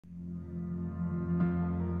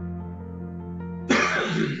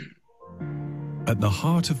At the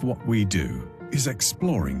heart of what we do is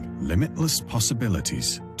exploring limitless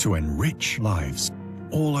possibilities to enrich lives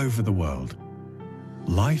all over the world.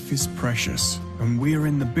 Life is precious, and we're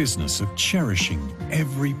in the business of cherishing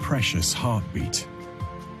every precious heartbeat.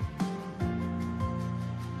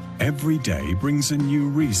 Every day brings a new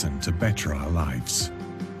reason to better our lives.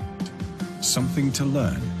 Something to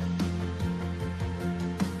learn.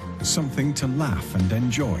 Something to laugh and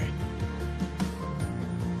enjoy.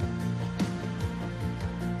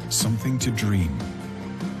 Something to dream.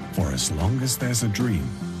 For as long as there's a dream,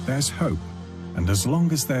 there's hope. And as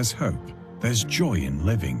long as there's hope, there's joy in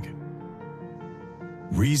living.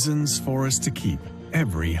 Reasons for us to keep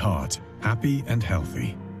every heart happy and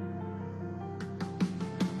healthy.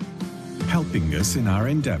 Helping us in our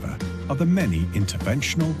endeavor are the many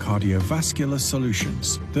interventional cardiovascular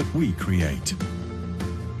solutions that we create.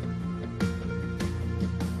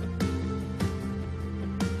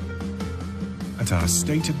 At our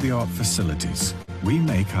state-of-the-art facilities, we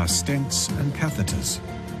make our stents and catheters,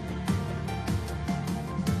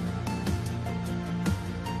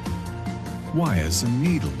 wires and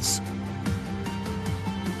needles,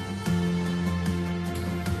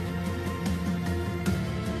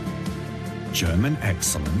 German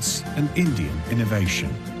excellence and Indian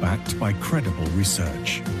innovation backed by credible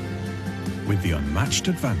research. With the unmatched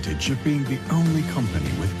advantage of being the only company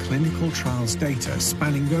with clinical trials data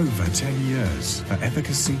spanning over 10 years for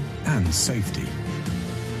efficacy and safety.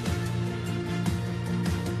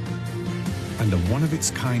 And a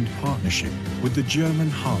one-of-its-kind partnership with the German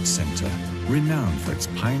Heart Center, renowned for its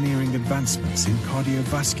pioneering advancements in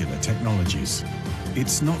cardiovascular technologies.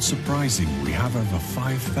 It's not surprising we have over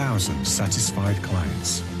 5,000 satisfied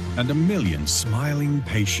clients and 1 million smiling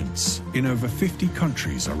patients in over 50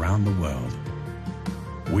 countries around the world.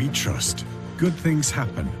 We trust good things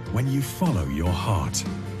happen when you follow your heart,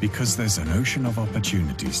 because there's an ocean of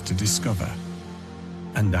opportunities to discover.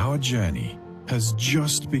 And our journey has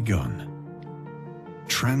just begun.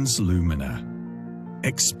 Translumina,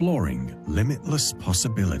 exploring limitless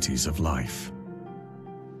possibilities of life.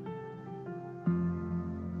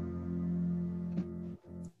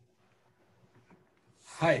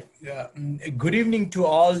 Hi, good evening to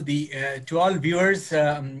all viewers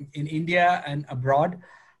in India and abroad.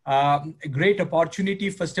 A great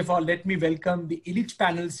opportunity. First of all, let me welcome the elite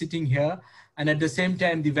panel sitting here, and at the same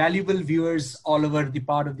time, the valuable viewers all over the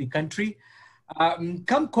part of the country.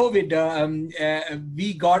 Come COVID,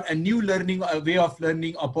 we got a new way of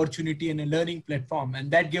learning opportunity and a learning platform,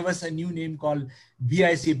 and that gave us a new name called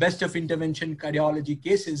BIC, Best of Intervention Cardiology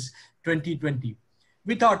Cases 2020.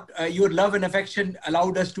 We thought your love and affection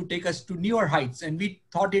allowed us to take us to newer heights, and we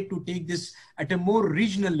thought it to take this at a more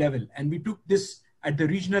regional level. And we took this at the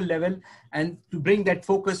regional level and to bring that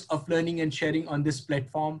focus of learning and sharing on this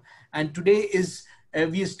platform. And today is,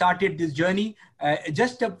 we started this journey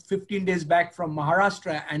just 15 days back from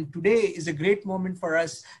Maharashtra. And today is a great moment for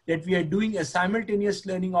us that we are doing a simultaneous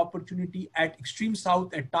learning opportunity at Extreme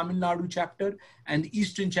South at Tamil Nadu chapter and the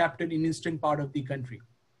Eastern chapter in Eastern part of the country.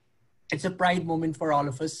 It's a pride moment for all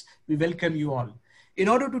of us. We welcome you all. In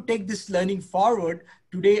order to take this learning forward,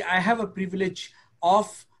 today I have a privilege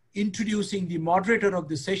of introducing the moderator of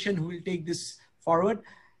the session who will take this forward.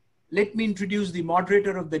 Let me introduce the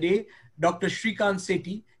moderator of the day, Dr. Shrikant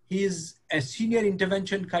Sethi. He is a senior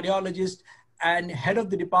intervention cardiologist and head of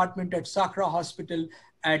the department at Sakra Hospital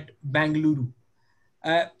at Bangalore.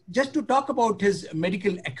 Just to talk about his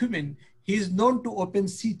medical acumen, he is known to open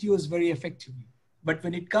CTOs very effectively. But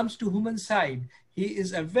when it comes to human side, he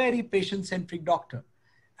is a very patient-centric doctor.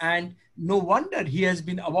 And no wonder he has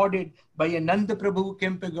been awarded by a Nanda Prabhu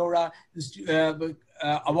Kempegowda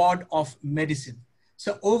Award of Medicine.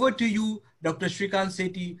 So over to you, Dr. Shrikant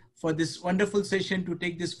Sethi, for this wonderful session to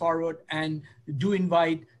take this forward, and do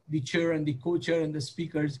invite the chair and the co-chair and the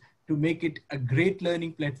speakers to make it a great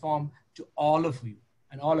learning platform to all of you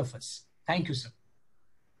and all of us. Thank you, sir.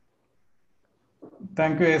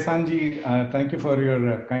 Thank you, Ehsanji. Thank you for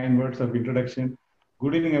your kind words of introduction.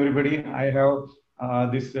 Good evening, everybody. I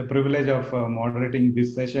have this privilege of moderating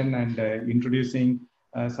this session and introducing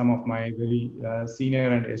some of my very senior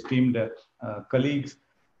and esteemed colleagues.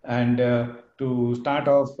 And to start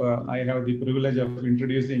off, I have the privilege of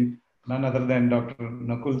introducing none other than Dr.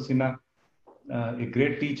 Nakul Sinha, a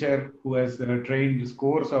great teacher who has trained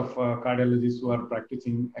scores of cardiologists who are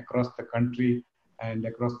practicing across the country and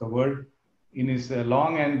across the world. In his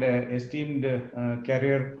long and esteemed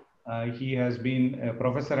career, he has been a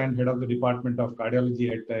professor and head of the Department of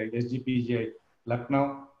Cardiology at SGPGI,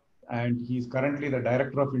 Lucknow, and he is currently the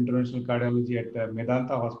Director of Interventional Cardiology at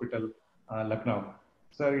Medanta Hospital, Lucknow.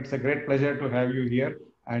 Sir, it's a great pleasure to have you here.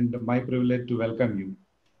 and my privilege to welcome you.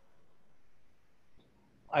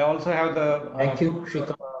 I also have the thank you,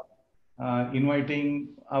 Shrikant. Inviting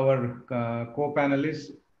our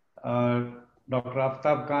co-panelists, Dr.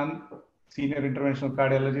 Aftab Khan, Senior Interventional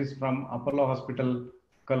Cardiologist from Apollo Hospital,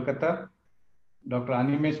 Kolkata, Dr.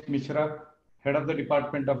 Animesh Mishra, Head of the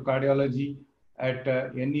Department of Cardiology at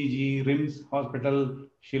NEG RIMS Hospital,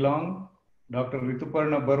 Shillong, Dr.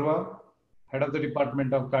 Rituparna Barua, Head of the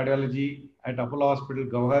Department of Cardiology at Apollo Hospital,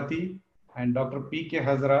 Guwahati, and Dr. P.K.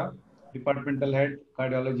 Hazra, Departmental Head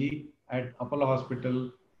Cardiology at Apollo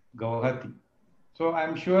Hospital, Guwahati. So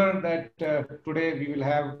I'm sure that today we will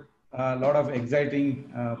have a lot of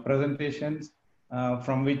exciting presentations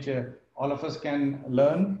from which all of us can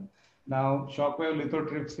learn. Now, Shockwave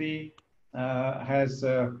lithotripsy has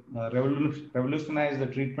revolutionized the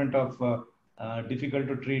treatment of difficult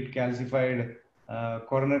to treat calcified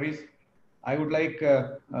coronaries. I would like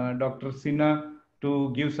Dr. Sinha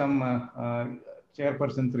to give some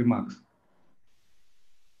chairperson's remarks.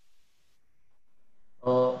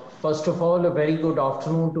 First of all, a very good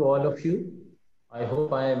afternoon to all of you. I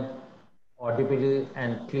hope I am audible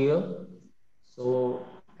and clear. So,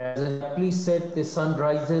 as I rightly said, the sun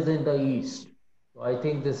rises in the east. So I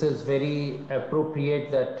think this is very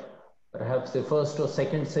appropriate that perhaps the first or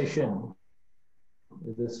second session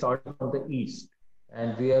is starting from the east.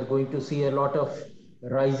 And we are going to see a lot of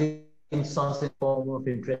rising suns in form of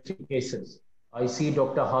interesting cases. I see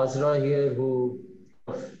Dr. Hazra here, who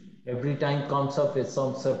every time comes up with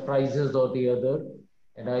some surprises or the other.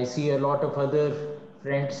 And I see a lot of other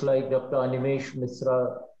friends like Dr. Animesh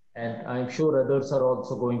Mishra, and I'm sure others are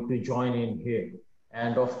also going to join in here.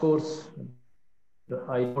 And of course,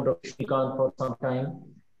 I know Dr. Shrikant for some time.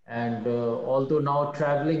 And although now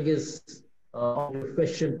traveling is out of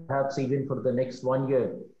question, perhaps even for the next 1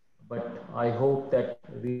 year, but I hope that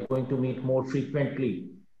we are going to meet more frequently,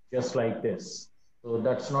 just like this. So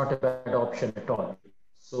that's not a bad option at all.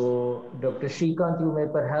 So Dr. Shrikant, you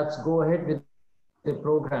may perhaps go ahead with the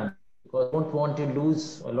program, because I don't want to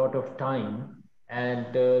lose a lot of time.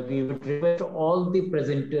 And we would request all the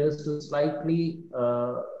presenters to slightly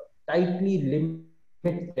tightly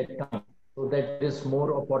limit their time so that there is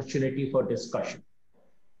more opportunity for discussion.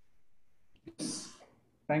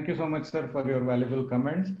 Thank you so much, sir, for your valuable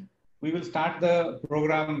comments. We will start the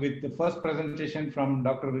program with the first presentation from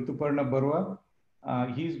Dr. Rituparna Barua.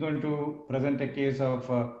 He's going to present a case of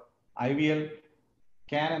IVL.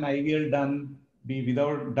 Can an IVL be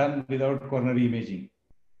done without coronary imaging?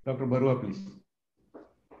 Dr. Barua, please.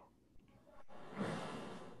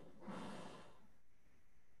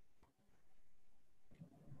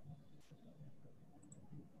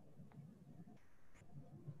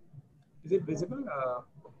 Is it visible,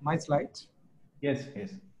 my slides? Yes,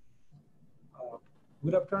 yes.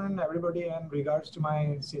 Good afternoon, everybody, and regards to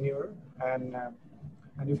my senior and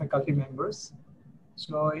the faculty members.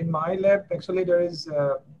 So in my lab, actually, there is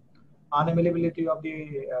unavailability of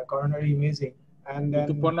the coronary imaging. And then...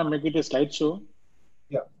 Rituparna, make it a slideshow.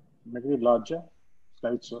 Yeah. Make it larger.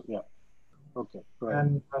 Slideshow, yeah. Okay, go ahead.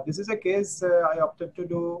 And this is a case I opted to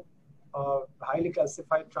do highly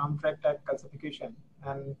calcified tram tract type calcification.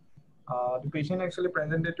 And the patient actually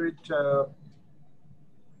presented with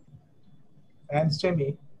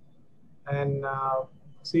STEMI, and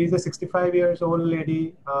she is a 65 years old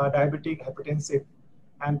lady, diabetic, hypertensive,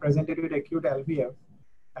 and presented with acute LVF.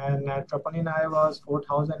 And troponin I was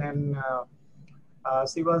 4,000, and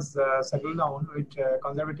she was settled down with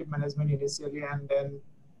conservative management initially, and then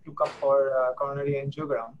took up for coronary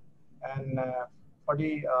angiogram. And for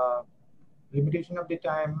the limitation of the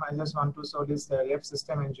time, I just want to show this left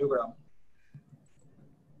system angiogram.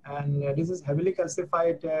 And this is heavily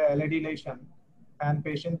calcified LED lesion. And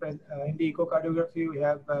patient in the echocardiography, we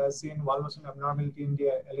have seen wall motion abnormality in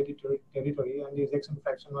the LED territory, and the ejection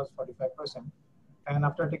fraction was 45%. And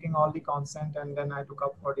after taking all the consent, and then I took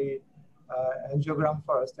up for the angiogram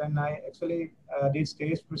first. And I actually did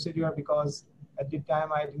staged procedure because at the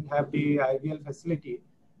time I didn't have the IVL facility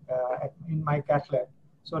in my cath lab.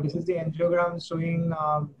 So this is the angiogram showing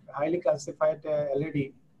highly calcified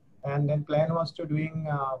LED, and then plan was to doing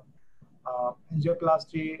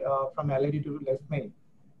angioplasty from LED to left main.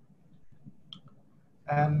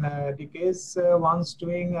 And the case once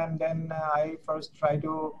doing, and then I first try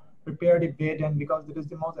to prepare the bed, and because it is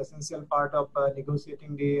the most essential part of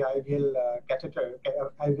negotiating the IVL catheter,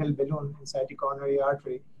 IVL balloon inside the coronary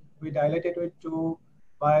artery, we dilated with 2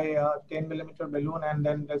 by 10 millimeter balloon, and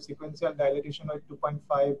then the sequential dilatation with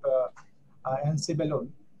 2.5 NC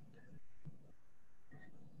balloon.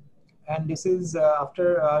 And this is after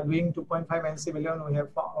doing 2.5 NC balloon,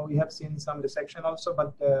 we have seen some dissection also,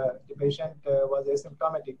 but the patient was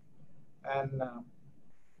asymptomatic,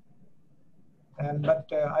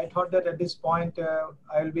 but I thought that at this point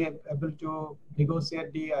I will be able to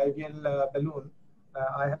negotiate the IVL balloon.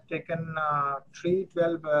 I have taken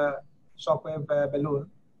 312 Shockwave balloon.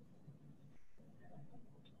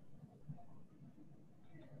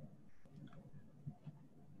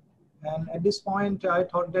 And at this point, I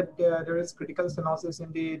thought that there is critical stenosis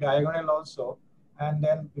in the diagonal also. And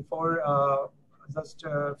then before just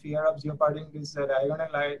fear of jeoparding this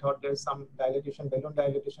diagonal, I thought there's some dilatation, balloon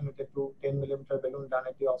dilatation with a 10 millimeter balloon done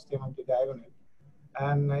at the ostium of the diagonal.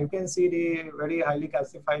 And you can see the very highly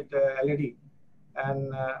calcified LED.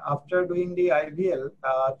 And after doing the IVL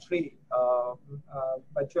 3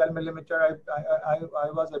 by 12 millimeter, I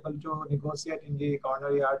was able to negotiate in the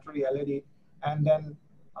coronary artery LED, and then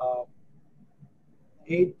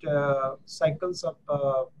 8 cycles of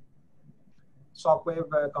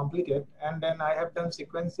Shockwave completed, and then I have done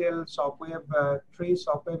sequential Shockwave 3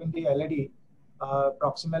 Shockwave in the LED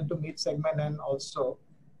proximal to mid segment, and also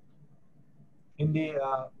in the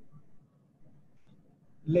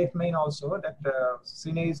left main also. That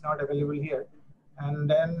cine is not available here. And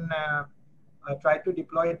then I tried to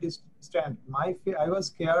deploy this stand. I was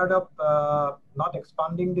scared of not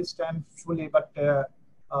expanding this stand fully, but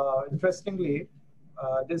interestingly,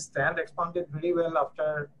 this stand expanded very well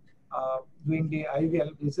after doing the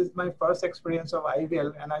IVL. This is my first experience of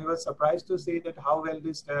IVL, and I was surprised to see that how well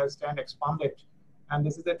this stand expanded. And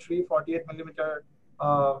this is a 348 millimeter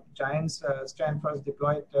giant stand first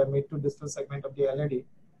deployed mid to distal segment of the LED.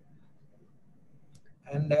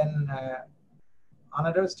 And then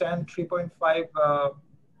another stand 3.5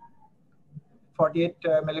 48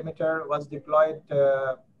 millimeter was deployed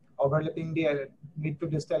overlapping the mid to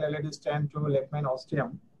distal LED stand to left main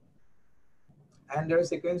ostium. And there is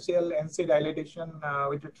sequential NC dilatation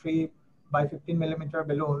with a 3 by 15 millimeter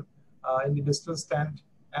balloon in the distal stand,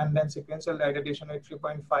 and then sequential dilatation with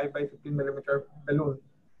 3.5 by 15 millimeter balloon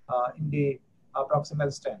in the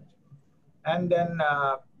proximal stand. And then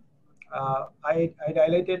I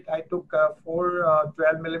dilated, I took 4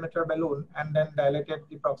 12 millimeter balloon and then dilated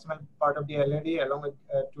the proximal part of the LED along with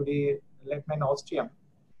to the left main ostium.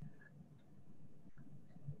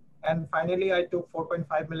 And finally, I took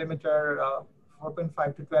 4.5 millimeter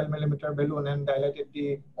 4.5 to 12 millimeter balloon and dilated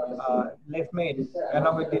the left main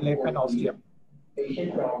along with the left main ostium.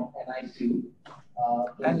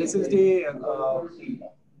 And this is the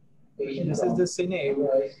cine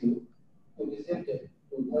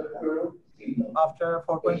after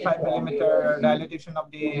 4.5 millimeter dilatation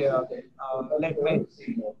of the left main.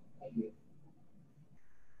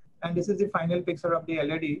 And this is the final picture of the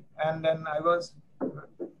LED. And then I was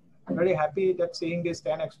very happy that seeing this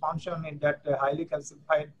stand expansion in that highly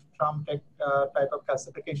calcified Trump type of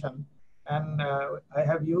calcification. And I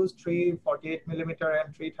have used 348 millimeter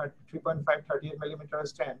and 3.5 38 millimeter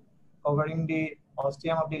stand covering the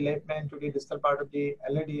ostium of the left main to the distal part of the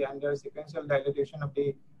LED, and there is sequential dilatation of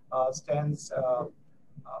the stands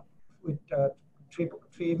with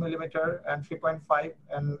 3 millimeter and 3.5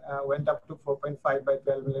 and went up to 4.5 by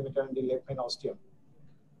 12 millimeter in the left main ostium.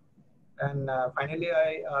 And finally,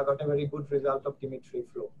 I got a very good result of Timid-free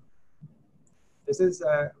flow. This is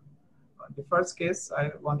the first case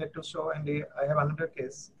I wanted to show, and I have another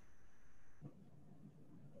case.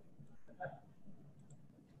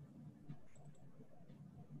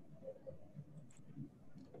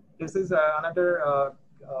 This is another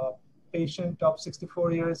patient of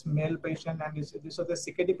 64 years, male patient, and this was a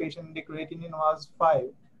CKD patient. The creatinine was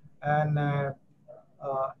 5, and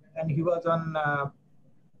he was on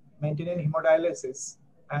maintaining hemodialysis,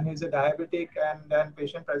 and he's a diabetic, and then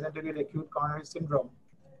patient presented with acute coronary syndrome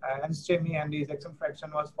and STEMI, and the ejection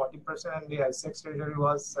fraction was 40%, and the L6 treasury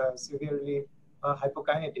was severely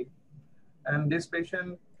hypokinetic. And this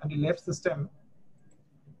patient on the left system,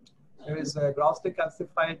 there is a grossly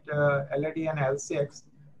calcified LAD and LCX,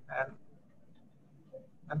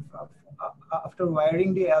 and after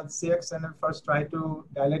wiring the LCX, and then first try to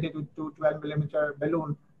dilate it with 212 millimeter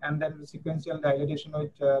balloon, and then sequential dilatation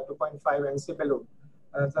with 2.5 NC balloon,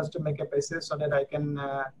 just to make a basis so that I can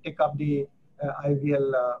take up the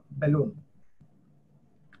IVL balloon.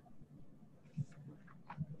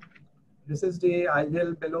 This is the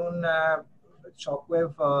IVL balloon,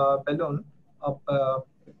 Shockwave balloon of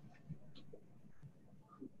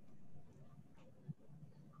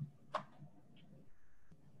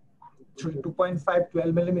 2.5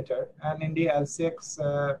 12 millimeter, and in the LCX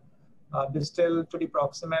distal to the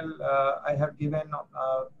proximal, I have given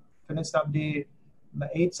finished up the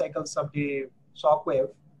 8 cycles of the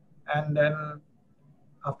Shockwave, And then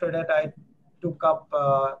after that, I took up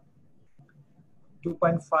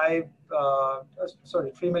 2.5,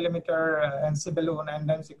 3 millimeter NC balloon and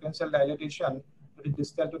then sequential dilatation to the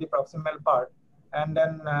distal to the proximal part. And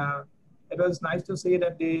then it was nice to see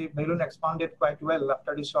that the balloon expanded quite well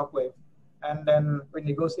after the shockwave. And then we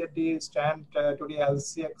negotiate the stand to the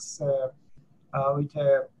LCX with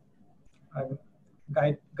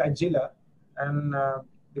Guidezilla. And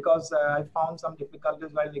because I found some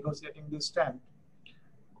difficulties while negotiating this stand,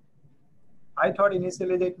 I thought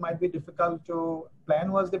initially that it might be difficult to,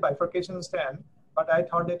 plan was the bifurcation stand, but I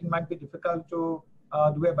thought that it might be difficult to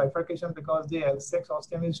do a bifurcation because the L6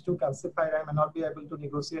 ostium is too calcified. I may not be able to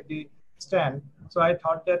negotiate the stand. So I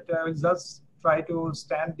thought that we'll just try to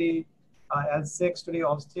stand the L6 to the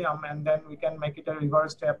ostium, and then we can make it a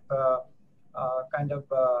reverse step kind of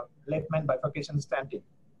left-main bifurcation standing.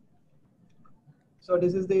 So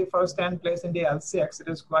this is the first stand placed in the L6. It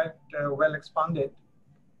is quite well expanded.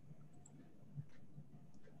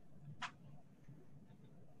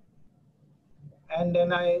 And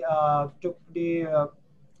then I took the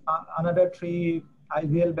another 3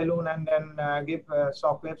 IVL balloon and then give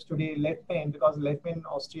shockwaves to the left main, because left main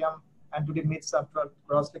ostium and to the mid subfloor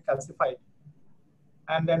grossly calcified.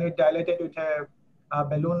 And then it dilated with a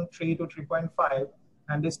balloon 3 to 3.5,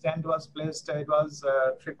 and this stent was placed. It was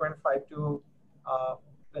 3.5 to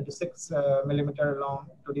 26 millimeter long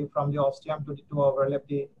to the from the ostium to overlap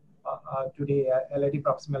the to the LAD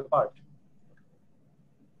proximal part.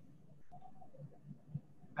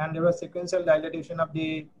 And there was sequential dilatation of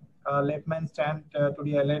the left main stand to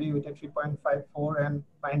the LAD with a 3.54, and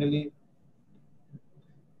finally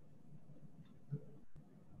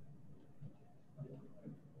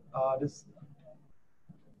this,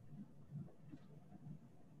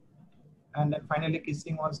 and then finally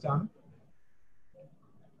kissing was done.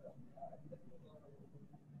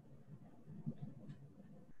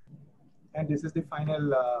 And this is the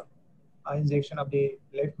final injection of the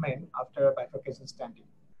left main after bifurcation stenting.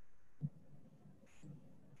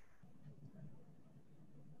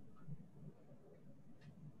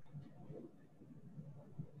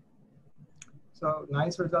 So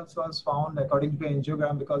nice results was found according to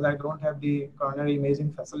angiogram, because I don't have the coronary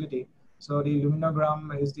imaging facility. So the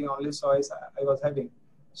luminogram is the only choice I was having.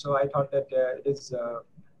 So I thought that it is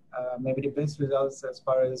maybe the best results as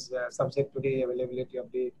far as subject to the availability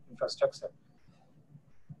of the infrastructure.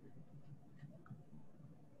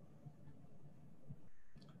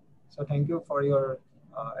 So thank you for your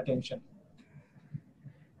attention.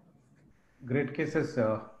 Great cases,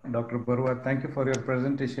 Dr. Barua. Thank you for your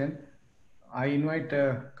presentation. I invite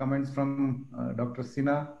comments from Dr.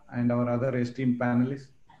 Sinha and our other esteemed panelists.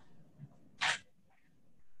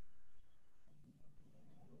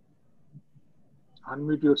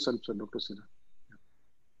 Unmute yourself, sir, Dr. Sinha.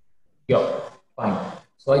 Yeah, fine.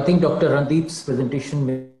 So I think Dr. Randeep's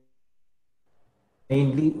presentation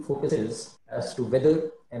mainly focuses as to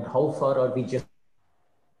whether and how far are we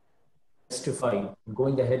justified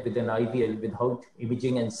going ahead with an IVL without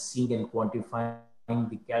imaging and seeing and quantifying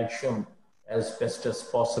the calcium as best as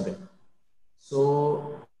possible.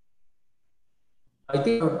 So I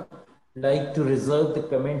think I would like to reserve the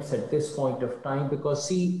comments at this point of time, because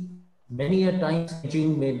see, many a times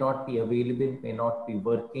imaging may not be available, may not be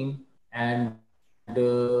working, and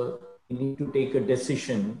we need to take a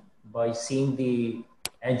decision by seeing the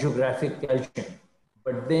angiographic calcium.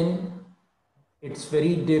 But then it's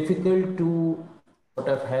very difficult to sort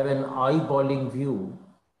of have an eyeballing view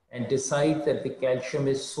and decide that the calcium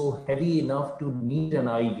is so heavy enough to need an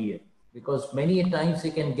IVL, because many times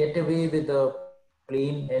we can get away with a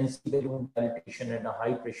plain NC balloon dilatation and a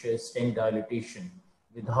high pressure stent dilatation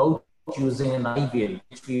without using an IVL,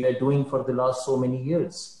 which we are doing for the last so many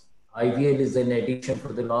years. IVL is an addition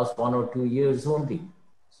for the last 1 or 2 years only.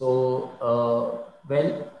 So,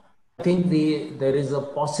 well, I think there is a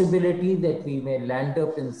possibility that we may land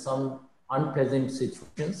up in some unpleasant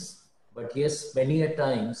situations. But yes, many a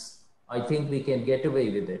times, I think we can get away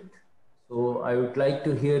with it. So I would like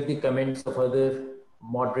to hear the comments of other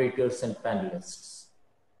moderators and panelists.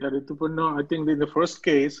 Yeah, Rituparna, I think in the first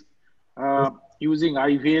case, using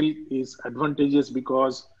IVL is advantageous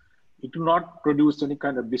because it will not produce any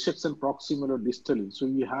kind of dissection proximal or distally. So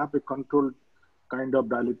you have a controlled kind of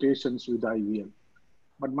dilatations with IVL.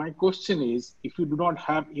 But my question is, if you do not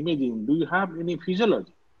have imaging, do you have any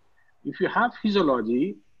physiology? If you have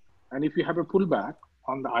physiology, and if you have a pullback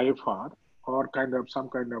on the IFR or kind of some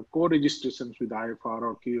kind of co-registrations with IFR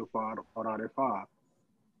or QFR or RFR,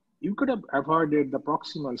 you could have avoided the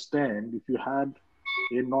proximal stent if you had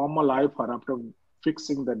a normal IFR after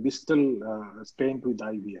fixing the distal stent with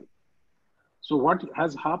IVL. So what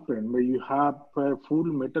has happened, where you have a full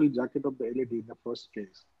metal jacket of the LED in the first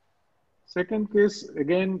case. Second case,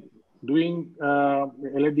 again, doing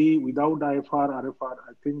LED without IFR, RFR,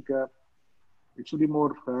 I think it should be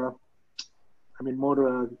more,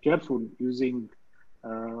 more careful using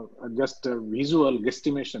just visual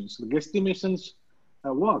guesstimations. The guesstimations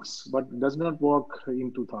works, but does not work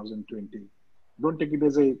in 2020. Don't take it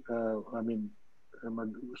as a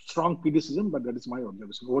strong criticism, but that is my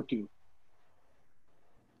observation. Over to you.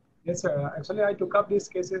 Yes, sir. Actually, I took up these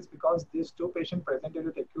cases because these two patients presented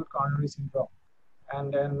with acute coronary syndrome.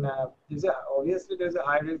 And then obviously there's a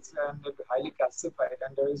high risk and highly calcified,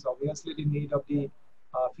 and there is obviously the need of the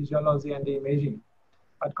physiology and the imaging.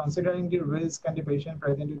 But considering the risk and the patient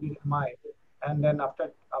presented with MI, and then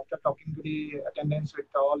after talking to the attendants with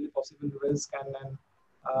all the possible risk, and then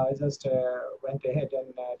I just went ahead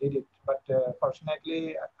and did it. But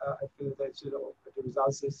fortunately, I feel that the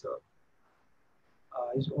results is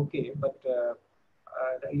okay. But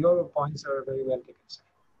your points are very well taken, sir.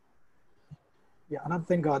 Yeah, another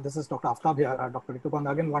thing, this is Dr. Aftab here, Dr.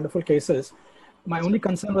 Ritupang. Again, wonderful cases. My only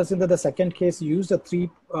concern was in the second case, you used a 3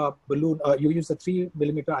 balloon, you used a 3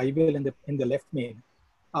 millimeter IVL in the left main,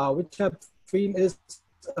 which I feel is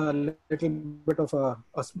a little bit of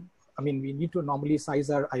we need to normally size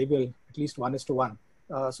our IVL at least 1:1.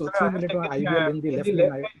 So 3 millimeter IVL in the left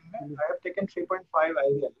main. I have taken 3.5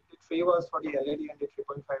 IVL. The 3 was for the LED and the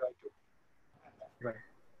 3.5 I2. Right.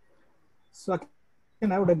 So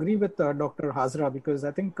and I would agree with Dr. Hazra, because I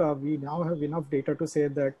think we now have enough data to say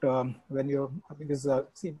that when you're, because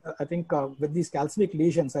I think with these calcific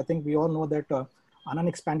lesions, I think we all know that an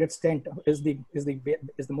unexpanded stent is the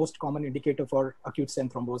most common indicator for acute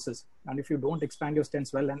stent thrombosis. And if you don't expand your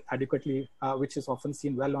stents well and adequately, which is often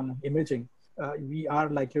seen well on imaging, we are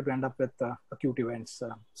likely to end up with acute events.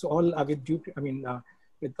 So all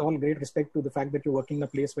with all great respect to the fact that you're working in a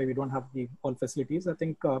place where we don't have all facilities, I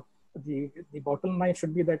think the bottom line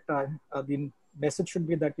should be that the message should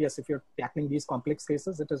be that yes, if you're tackling these complex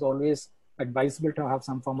cases, it is always advisable to have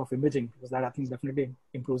some form of imaging, because that I think definitely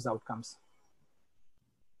improves the outcomes.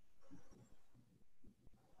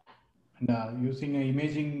 And using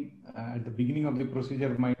imaging at the beginning of the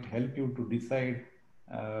procedure might help you to decide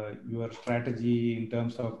your strategy in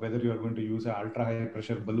terms of whether you are going to use an ultra high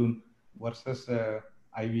pressure balloon versus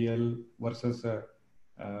IVL versus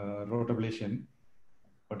rotablation.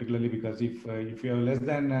 Particularly because if you have less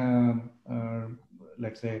than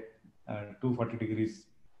let's say 240 degrees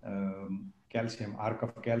calcium, arc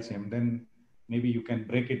of calcium, then maybe you can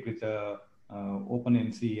break it with open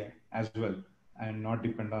NC as well and not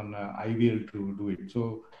depend on IVL to do it.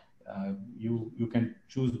 So you can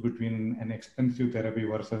choose between an expensive therapy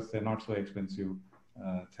versus a not so expensive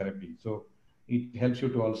therapy. So it helps you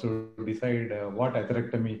to also decide what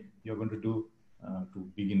atherectomy you're going to do to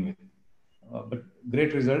begin with. But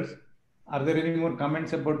great results. Are there any more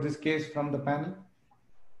comments about this case from the panel?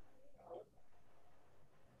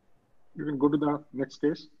 You can go to the next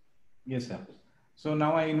case. Yes, sir. So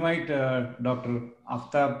now I invite Dr.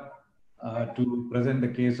 Aftab to present the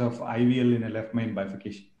case of IVL in a left main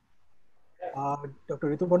bifurcation.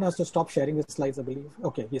 Dr. Ritupang has to stop sharing his slides, I believe.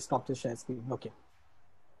 Okay, he stopped his share screen. Okay.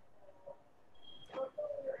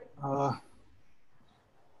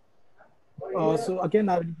 So again,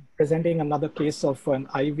 I'm presenting another case of an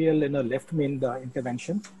IVL in a left main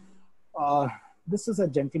intervention. This is a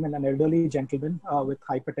gentleman, an elderly gentleman with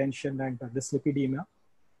hypertension and dyslipidemia,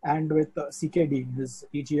 and with CKD. His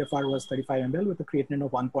eGFR was 35 ml with a creatinine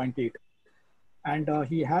of 1.8. And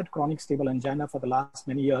he had chronic stable angina for the last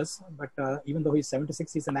many years. But even though he's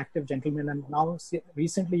 76, he's an active gentleman. And now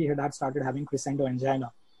recently he had started having crescendo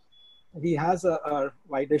angina. He has a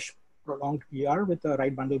wideish prolonged PR with a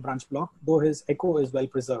right bundle branch block, though his echo is well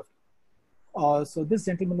preserved. So this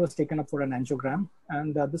gentleman was taken up for an angiogram,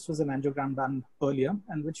 and this was an angiogram done earlier,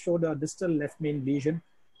 and which showed a distal left main lesion.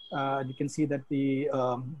 You can see that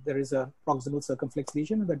there is a proximal circumflex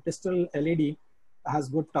lesion, and the distal LAD has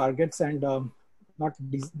good targets and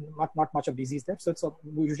not much of disease there. So it's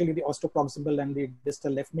usually the osteoproximal and the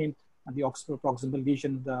distal left main and the osteoproximal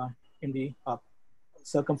lesion in the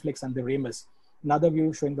circumflex and the ramus. Another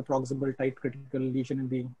view showing the proximal tight critical lesion in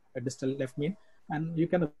the distal left main. And you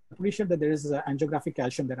can appreciate that there is angiographic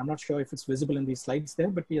calcium there. I'm not sure if it's visible in these slides there,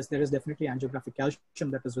 but yes, there is definitely angiographic calcium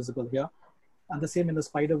that is visible here. And the same in the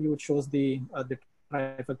spider view, it shows the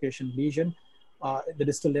trifurcation lesion, the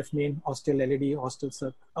distal left main, ostial LAD,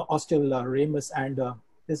 ostial ramus, and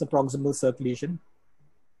there's a proximal circ lesion.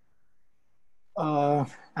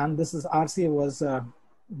 And this is RCA was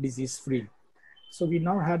disease-free. So we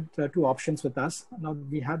now had two options with us. Now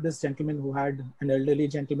we had this gentleman who had an elderly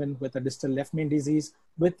gentleman with a distal left main disease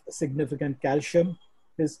with significant calcium.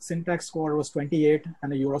 His syntax score was 28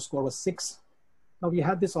 and a Euro score was 6. Now we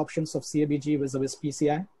had these options of CABG vis-a-vis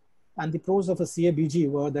PCI. And the pros of a CABG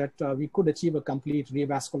were that we could achieve a complete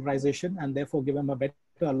revascularization and therefore give him a better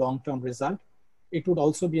long-term result. It would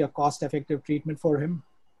also be a cost-effective treatment for him.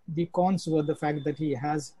 The cons were the fact that he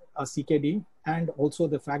has a CKD and also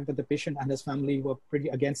the fact that the patient and his family were pretty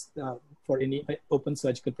against for any open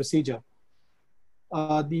surgical procedure.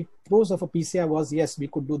 The pros of a PCI was, yes, we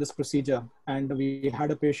could do this procedure and we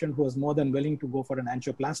had a patient who was more than willing to go for an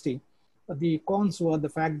angioplasty. The cons were the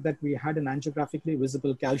fact that we had an angiographically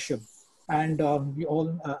visible calcium. And we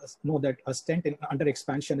all know that a stent in under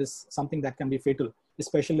expansion is something that can be fatal,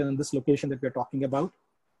 especially in this location that we're talking about.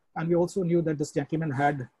 And we also knew that this gentleman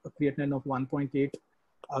had a creatinine of 1.8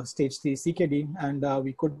 stage 3 CKD, and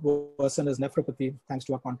we could worsen his nephropathy thanks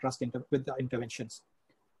to our contrast with the interventions.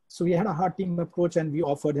 So we had a hard team approach and we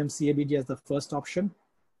offered him CABG as the first option.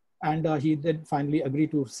 And he did finally agree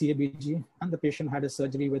to CABG, and the patient had a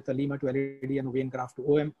surgery with a Lima to LED and a vein graft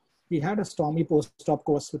to OM. He had a stormy post-op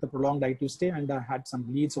course with a prolonged ITU stay and had some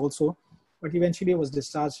bleeds also, but eventually was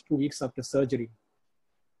discharged 2 weeks after surgery.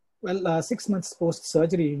 Well, 6 months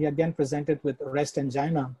post-surgery, he again presented with rest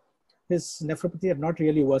angina. His nephropathy had not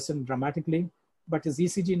really worsened dramatically, but his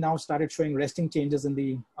ECG now started showing resting changes in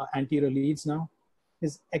the anterior leads now.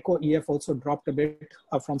 His echo EF also dropped a bit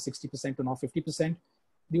from 60% to now 50%.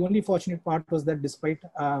 The only fortunate part was that despite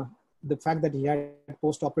the fact that he had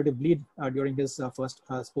post-operative bleed during his first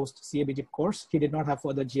post-CABG course, he did not have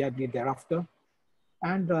further GI bleed thereafter.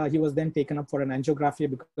 And he was then taken up for an angiography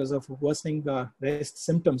because of worsening rest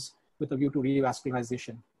symptoms with a view to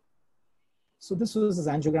revascularization. So this was his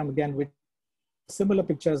angiogram again, with similar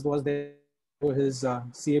pictures was there for his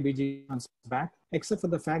CABG on his back, except for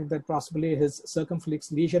the fact that possibly his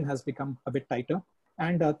circumflex lesion has become a bit tighter.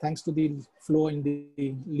 And thanks to the flow in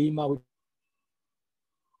the Lima,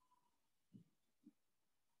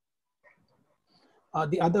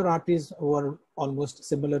 the other arteries were almost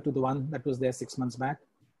similar to the one that was there 6 months back.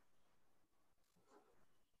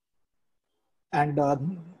 And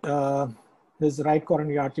his right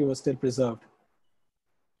coronary artery was still preserved.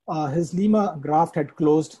 His Lima graft had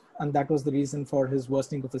closed, and that was the reason for his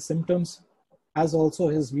worsening of his symptoms, as also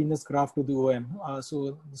his venous graft to the OM.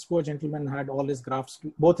 So this poor gentleman had all his grafts,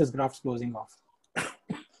 both his grafts closing off.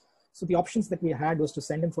 So the options that we had was to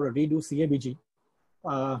send him for a redo CABG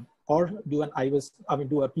or do an IVS,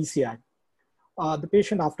 do a PCI. The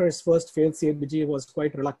patient, after his first failed CABG, was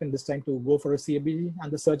quite reluctant this time to go for a CABG,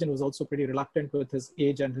 and the surgeon was also pretty reluctant with his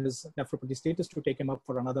age and his nephropathy status to take him up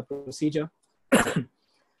for another procedure.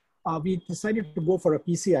 We decided to go for a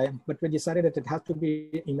PCI, but we decided that it had to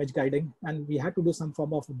be image guiding, and we had to do some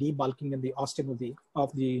form of debulking in the ostium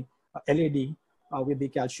of the LAD with the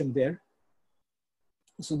calcium there.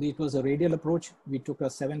 So it was a radial approach. We took a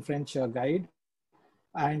 7 French guide,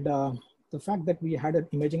 and the fact that we had an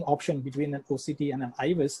imaging option between an OCT and an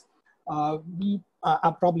IVIS, we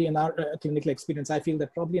are probably in our clinical experience, I feel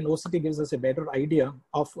that probably an OCT gives us a better idea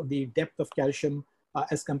of the depth of calcium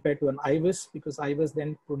as compared to an IVIS, because IVIS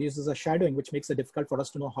then produces a shadowing, which makes it difficult for us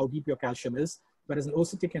to know how deep your calcium is. Whereas an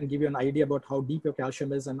OCT can give you an idea about how deep your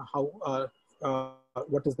calcium is and how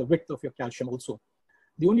what is the width of your calcium also.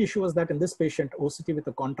 The only issue was that in this patient, OCT with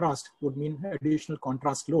a contrast would mean additional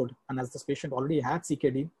contrast load. And as this patient already had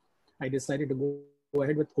CKD, I decided to go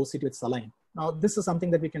ahead with OCT with saline. Now, this is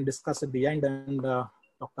something that we can discuss at the end, and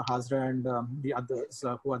Dr. Hazra and the others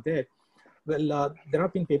who are there. Well, there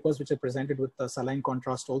have been papers which are presented with saline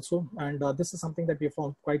contrast also, and this is something that we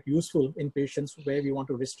found quite useful in patients where we want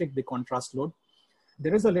to restrict the contrast load.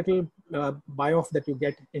 There is a little buy-off that you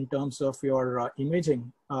get in terms of your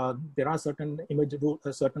imaging. There are certain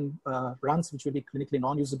runs which will be clinically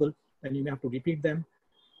non-usable, and you may have to repeat them.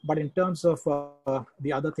 But in terms of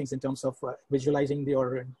the other things, in terms of visualizing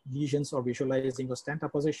your lesions or visualizing your stent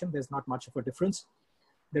apposition, there's not much of a difference.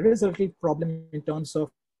 There is a little problem in terms of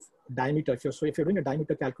diameter. So if you're doing a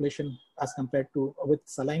diameter calculation as compared to with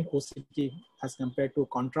saline OCT as compared to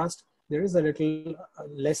contrast, there is a little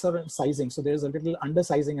lesser sizing. So there is a little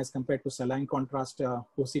undersizing as compared to saline contrast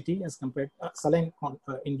OCT as compared saline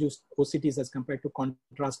induced OCTs as compared to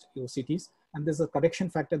contrast OCTs. And there's a correction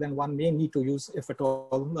factor then one may need to use if at all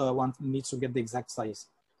one needs to get the exact size.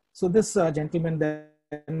 So this gentleman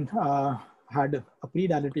then had a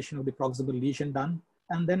pre-dilatation of the proximal lesion done.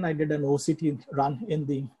 And then I did an OCT run in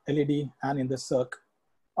the LED and in the circ.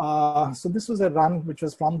 So this was a run which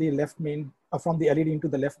was from the left main, from the LED into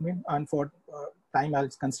the left main. And for time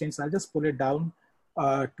constraints, I'll just pull it down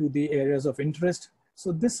to the areas of interest.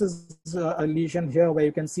 So this is a lesion here where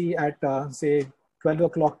you can see at say 12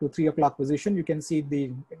 o'clock to 3 o'clock position, you can see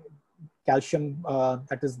the calcium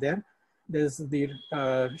that is there. There's the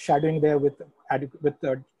shadowing there with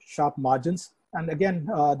sharp margins. And again,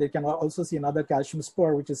 they can also see another calcium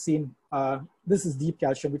spur, which is seen. This is deep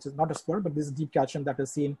calcium, which is not a spur, but this is deep calcium that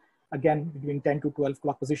is seen again between 10 to 12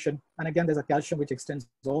 o'clock position. And again, there's a calcium which extends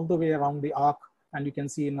all the way around the arc. And you can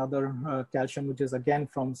see another calcium, which is again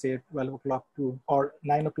from say 12 o'clock to, or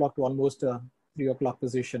 9 o'clock to almost 3 o'clock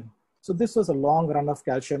position. So this was a long run of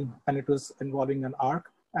calcium and it was involving an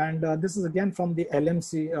arc. And this is again from the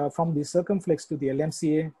LMC, from the circumflex to the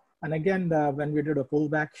LMCA. And again, when we did a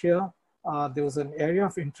pullback here, there was an area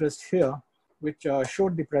of interest here, which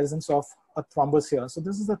showed the presence of a thrombus here. So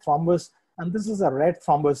this is a thrombus, and this is a red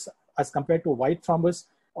thrombus as compared to a white thrombus.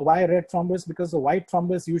 Why red thrombus? Because the white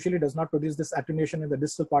thrombus usually does not produce this attenuation in the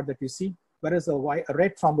distal part that you see, whereas a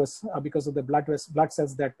red thrombus, because of the blood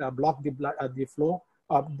cells that block the flow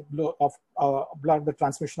of the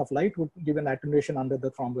transmission of light, would give an attenuation under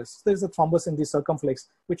the thrombus. There's a thrombus in the circumflex,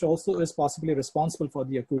 which also is possibly responsible for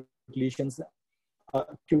the acute lesions,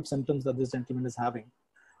 acute symptoms that this gentleman is having.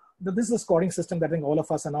 But this is a scoring system that I think all of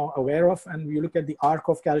us are now aware of. And you look at the arc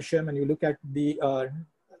of calcium and you look at the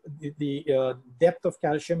depth of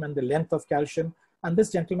calcium and the length of calcium. And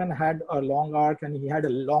this gentleman had a long arc and he had a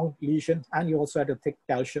long lesion, and he also had a thick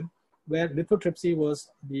calcium, where lithotripsy was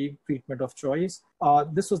the treatment of choice.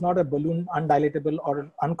 This was not a balloon undilatable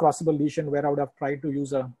or uncrossable lesion where I would have tried to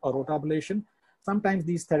use a rotablation. Sometimes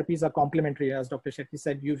these therapies are complementary. As Dr. Shetty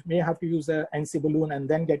said, you may have to use a NC balloon and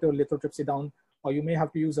then get your lithotripsy down, or you may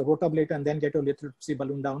have to use a rotablator and then get your lithotripsy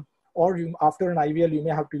balloon down. Or after an IVL, you may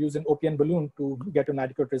have to use an OPN balloon to get an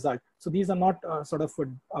adequate result. So these are not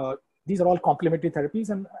these are all complementary therapies,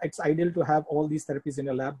 and it's ideal to have all these therapies in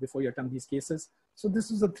your lab before you attempt these cases. So this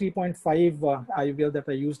is a 3.5 IVL that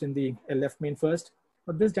I used in the left main first.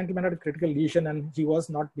 But this gentleman had a critical lesion and he was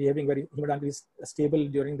not behaving very hemodynamically stable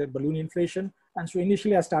during the balloon inflation. And so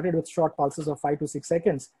initially I started with short pulses of 5 to 6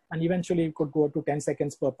 seconds, and eventually could go up to 10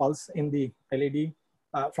 seconds per pulse in the LAD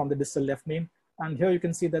from the distal left main. And here you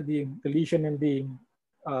can see that the lesion in the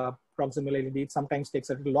proximal LAD sometimes takes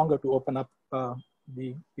a little longer to open up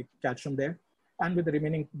the calcium there. And with the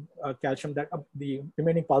remaining calcium, the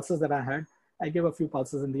remaining pulses that I had, I gave a few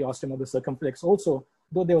pulses in the ostium of the circumflex also,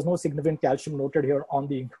 though there was no significant calcium noted here on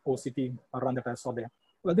the OCT run that I saw there.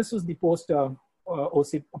 Well, this was the post-IVL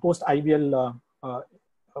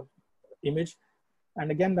image.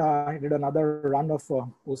 And again, I did another run of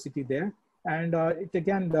OCT there. And it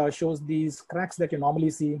again shows these cracks that you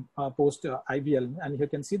normally see post-IVL. And you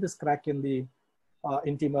can see this crack in the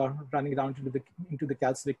intima running down into the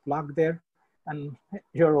calcific plaque there. And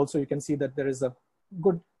here also you can see that there is a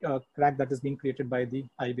good crack that is being created by the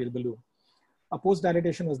IVL balloon. A post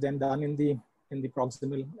dilatation was then done in the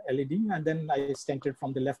proximal LAD, and then I stented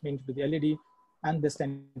from the left main to the LAD, and they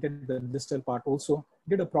stented the distal part also.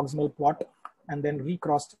 Did a proximal plot, and then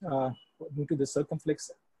recrossed into the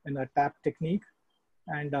circumflex in a tap technique,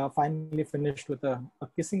 and finally finished with a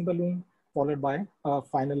kissing balloon, followed by a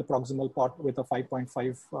final proximal pot with a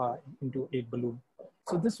 5.5 into 8 balloon.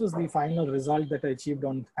 So this was the final result that I achieved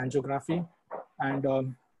on angiography.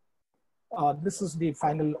 And this is the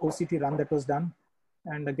final OCT run that was done.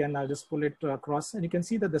 And again, I'll just pull it across, and you can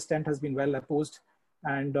see that the stent has been well apposed.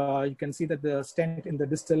 And you can see that the stent in the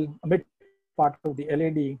distal mid part of the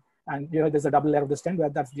LAD, and here there's a double layer of the stent where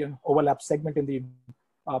that's the overlap segment in the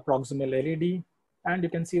proximal LAD. And you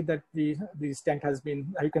can see that the stent has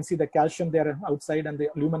been, you can see the calcium there outside, and the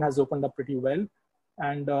lumen has opened up pretty well.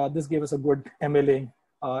 And this gave us a good MLA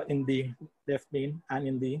in the left main and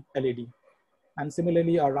in the LAD. And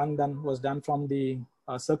similarly, our run was done from the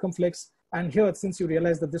circumflex. And here, since you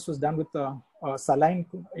realize that this was done with saline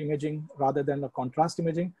imaging rather than a contrast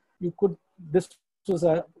imaging, this was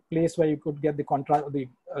a place where you could get the contrast, the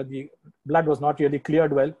blood was not really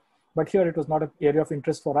cleared well. But here it was not an area of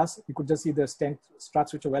interest for us. You could just see the stent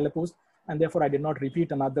struts which are well opposed, and therefore I did not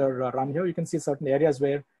repeat another run here. You can see certain areas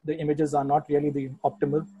where the images are not really the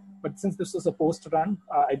optimal. But since this was a post run,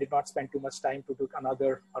 I did not spend too much time to do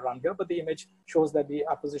another run here, but the image shows that the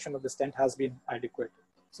apposition of the stent has been adequate.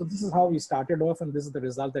 So this is how we started off, and this is the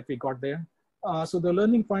result that we got there. So the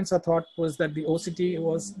learning points I thought was that the OCT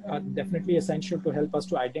was definitely essential to help us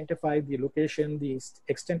to identify the location, the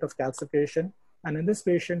extent of calcification. And in this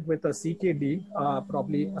patient with a CKD,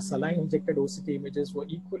 probably a saline injected OCT images were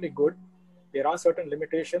equally good. There are certain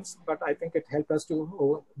limitations, but I think it helped us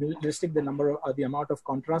to restrict the the amount of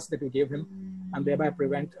contrast that we gave him, and thereby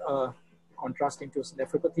prevent contrast-induced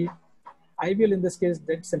nephropathy. IVL in this case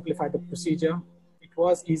did simplify the procedure. It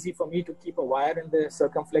was easy for me to keep a wire in the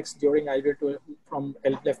circumflex during IVL from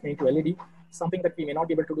left main to LED, something that we may not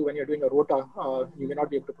be able to do when you're doing a rota. You may not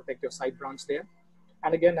be able to protect your side branch there.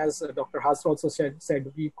 And again, as Dr. Hasra also said,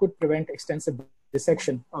 we could prevent extensive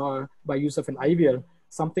dissection by use of an IVL,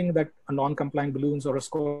 something that a non-compliant balloons or a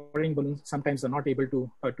scoring balloon sometimes are not able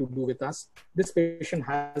to do with us. This patient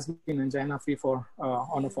has been angina-free for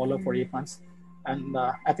on a follow-up for 8 months. And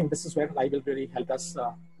I think this is where IVL really helped us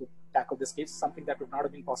to tackle this case, something that would not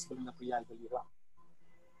have been possible in the pre-IVL era.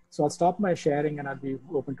 So I'll stop my sharing and I'll be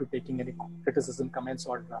open to taking any criticism, comments,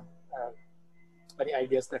 or any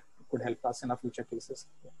ideas that could help us in our future cases.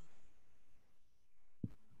 Yeah.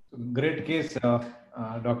 Great case,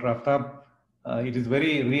 Dr. Aftab. It is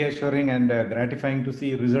very reassuring and gratifying to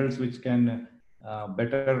see results which can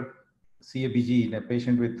better CABG in a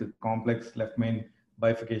patient with complex left main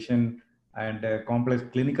bifurcation and complex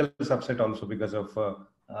clinical subset also because of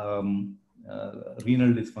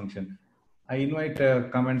renal dysfunction. I invite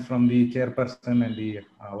comments from the chairperson and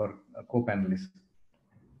our co-panelists.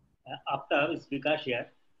 After is Vikas here.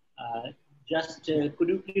 Could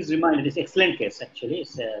you please remind, this excellent case actually,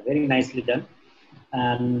 it's very nicely done.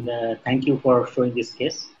 And thank you for showing this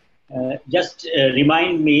case.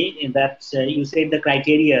 Remind me that you said the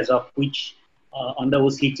criteria of which on the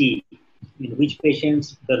OCT, in which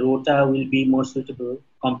patients the rota will be more suitable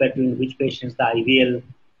compared to in which patients the IVL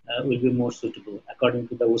will be more suitable according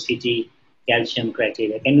to the OCT calcium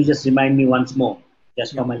criteria. Can you just remind me once more,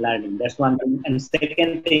 just for my learning? That's one thing. And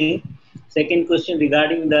second question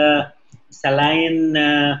regarding the saline,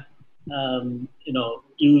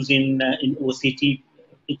 use in OCT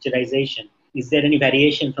picturization. Is there any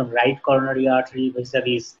variation from right coronary artery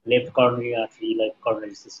vis-a-vis left coronary artery, like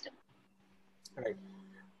coronary system? Right.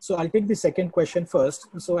 So I'll take the second question first.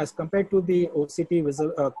 So as compared to the OCT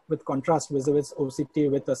with contrast vis-a-vis OCT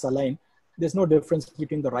with a saline, there's no difference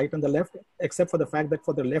between the right and the left, except for the fact that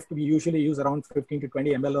for the left, we usually use around 15 to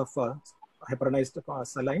 20 ml of heparinized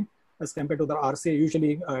saline. As compared to the RCA,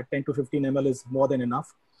 usually 10 to 15 ml is more than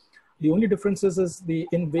enough. The only difference is the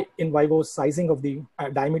in vivo sizing of the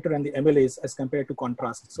diameter and the MLAs as compared to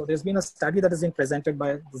contrast. So there's been a study that has been presented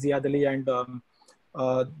by Ziad Ali and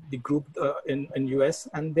the group in US,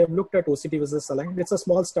 and they've looked at OCT versus saline. It's a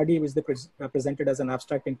small study which they presented as an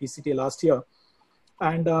abstract in PCT last year.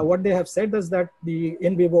 And what they have said is that the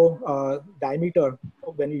in vivo diameter,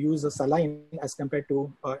 when you use a saline as compared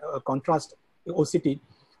to a contrast OCT,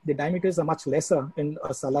 the diameters are much lesser in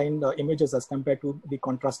saline images as compared to the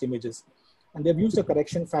contrast images. And they've used a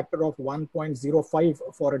correction factor of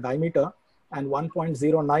 1.05 for a diameter and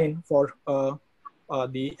 1.09 for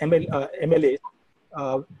the MLA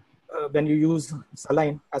when you use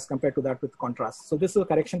saline as compared to that with contrast. So this is a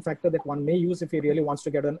correction factor that one may use if he really wants to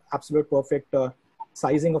get an absolute perfect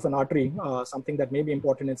sizing of an artery, something that may be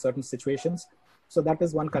important in certain situations. So that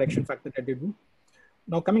is one correction factor that they do.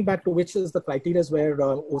 Now coming back to which is the criteria where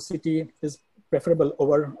OCT is preferable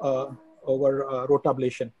over rota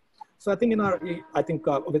ablation. So I think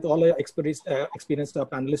with all our experienced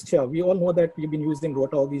panelists here, we all know that we've been using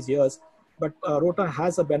rota all these years, but rota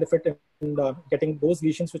has a benefit in getting those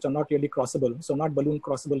lesions which are not really crossable. So not balloon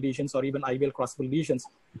crossable lesions or even IVL crossable lesions.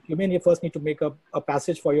 You may first need to make a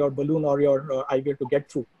passage for your balloon or your IVL to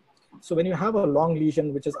get through. So when you have a long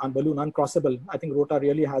lesion which is on balloon uncrossable, I think rota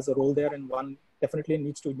really has a role there, and one definitely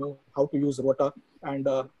needs to know how to use rota and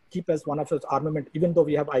keep as one of its armament, even though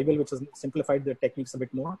we have IVL which has simplified the techniques a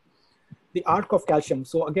bit more. The arc of calcium.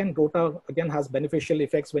 So again, rota again has beneficial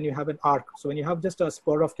effects when you have an arc. So when you have just a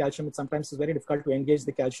spur of calcium, it sometimes is very difficult to engage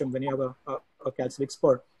the calcium when you have a calcific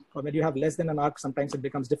spur. Or when you have less than an arc, sometimes it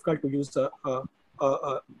becomes difficult to use to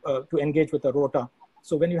engage with a rota.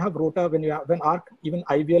 So when you have rota, when you have an arc, even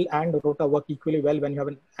IVL and rota work equally well when you have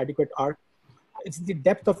an adequate arc. It's the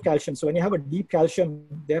depth of calcium. So when you have a deep calcium,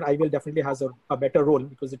 there IVL definitely has a better role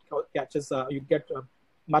because it catches, you get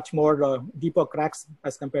much more deeper cracks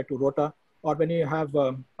as compared to rota. Or when you have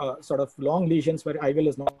sort of long lesions where IVL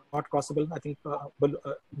is not crossable, I think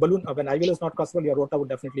balloon, when IVL is not crossable, your rota would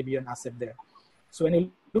definitely be an asset there. So when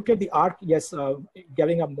you look at the arc, yes,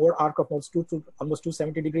 giving a more arc of almost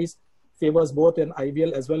 270 degrees favors both in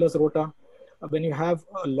IVL as well as rota. When you have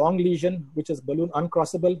a long lesion, which is balloon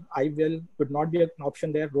uncrossable, IVL would not be an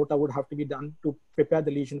option there. Rota would have to be done to prepare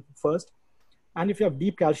the lesion first. And if you have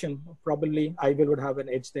deep calcium, probably IVL would have an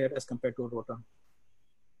edge there as compared to rota.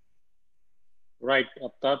 Right,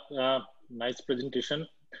 Aftab, nice presentation.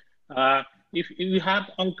 If you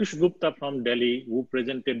have Ankush Gupta from Delhi, who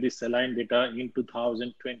presented the saline data in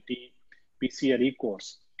 2020 PCRE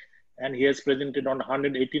course, and he has presented on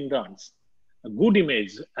 118 runs. A good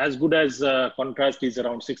image, as good as contrast, is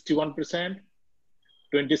around 61%.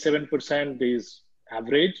 27% is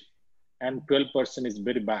average, and 12% is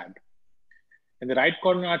very bad. In the right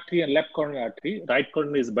coronary artery and left coronary artery, right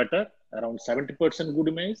coronary is better, around 70% good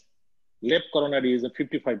image. Left coronary is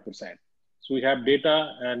 55%. So we have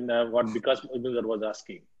data and what Vikas was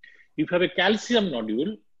asking. If you have a calcium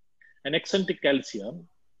nodule, an eccentric calcium,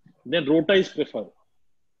 then rota is preferred.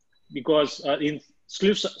 Because in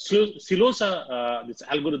Silosa, this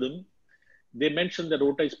algorithm, they mentioned that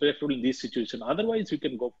rota is preferable in this situation. Otherwise, you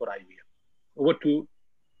can go for IVL. Over to you.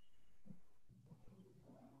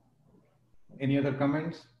 Any other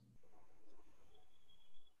comments?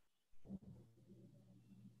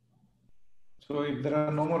 So if there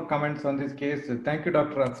are no more comments on this case, thank you,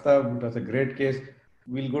 Dr. Aftab. It was a great case.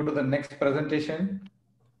 We'll go to the next presentation.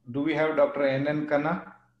 Do we have Dr. N.N.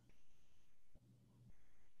 Khanna?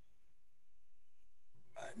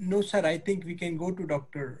 No, sir. I think we can go to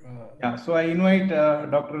Dr. Yeah, so I invite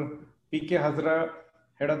Dr. P.K. Hazra,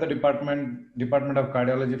 Head of the Department of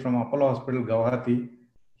Cardiology from Apollo Hospital, Guwahati.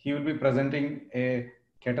 He will be presenting a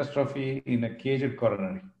catastrophe in a caged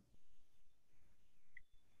coronary.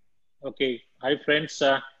 Okay. Hi, friends.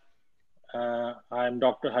 I'm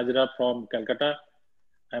Dr. Hazra from Calcutta.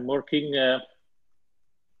 I'm working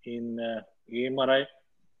in AMRI.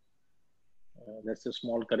 That's a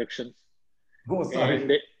small correction. Oh,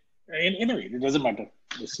 sorry. And anyway, it doesn't matter.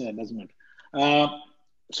 It doesn't matter.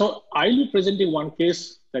 So I'll be presenting one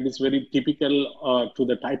case that is very typical to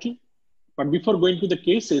the title. But before going to the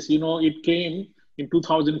cases, it came in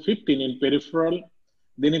 2015 in peripheral.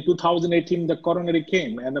 Then in 2018, the coronary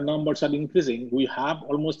came and the numbers are increasing. We have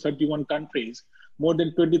almost 31 countries, more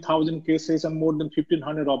than 20,000 cases and more than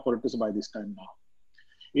 1,500 operators by this time now.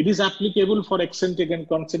 It is applicable for eccentric and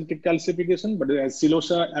concentric calcification, but as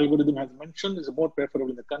Silosa algorithm has mentioned, it's more preferable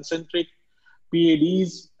in the concentric.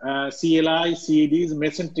 PADs, CLI, CADs,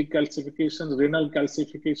 mesenteric calcifications, renal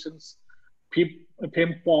calcifications,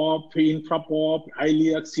 FEMPOP, infrapop,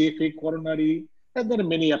 iliac, CFA, coronary, and there are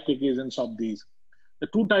many applications of these. The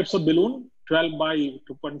two types of balloon, 12 by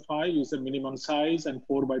 2.5 is the minimum size and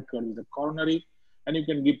 4 by 12 is the coronary. And you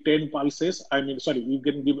can give 10 pulses, you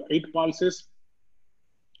can give 8 pulses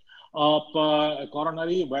of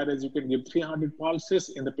coronary, whereas you can give 300 pulses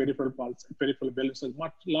in the peripheral pulse. Peripheral balloons is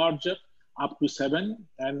much larger, up to 7,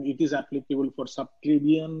 and it is applicable for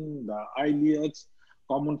subclavian, the iliacs,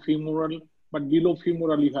 common femoral, but below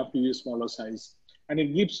femoral you have to use smaller size. And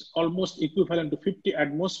it gives almost equivalent to 50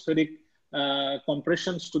 atmospheric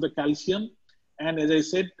compressions to the calcium. And as I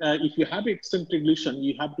said, if you have eccentric lesion,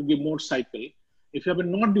 you have to give more cycle. If you have a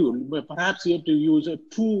nodule, perhaps you have to use a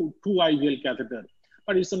two IVL catheter.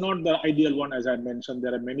 But it's not the ideal one, as I mentioned.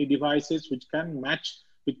 There are many devices which can match,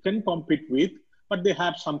 which can compete with, but they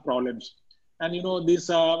have some problems. And this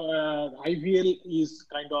IVL is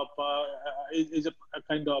kind of a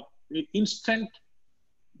kind of instant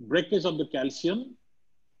breakage of the calcium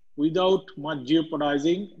without much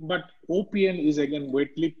jeopardizing. But OPN is again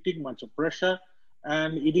weightlifting, much of pressure,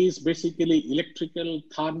 and it is basically electrical,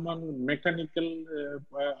 thermal, mechanical,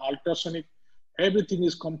 ultrasonic. Everything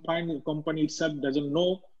is combined. Company itself doesn't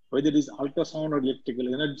know whether it is ultrasound or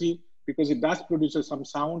electrical energy, because it does produce some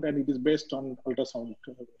sound and it is based on ultrasound.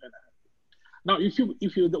 Now, if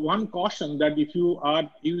you the one caution that if you are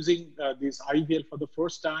using this IVL for the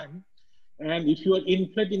first time, and if you are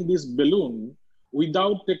inflating this balloon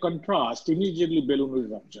without the contrast, immediately balloon will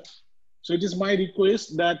rupture. So it is my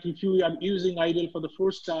request that if you are using IVL for the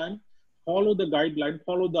first time, follow the guideline,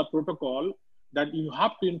 follow the protocol, that you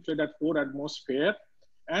have to inflate at 4 atmosphere,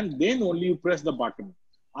 and then only you press the button.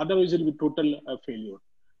 Otherwise, it will be total failure.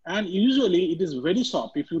 And usually, it is very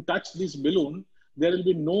soft. If you touch this balloon, there will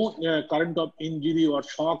be no current of injury or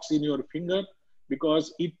shocks in your finger,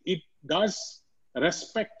 because it does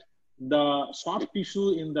respect the soft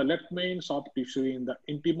tissue in the left main, soft tissue in the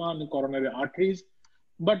intima and coronary arteries,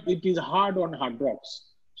 but it is hard on hard rocks.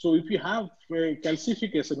 So if you have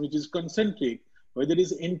calcification, which is concentric, whether it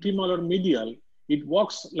is intimal or medial, it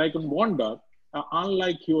works like on wonder,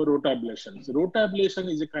 unlike your rotablations.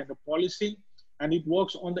 Rotablation is a kind of polishing, and it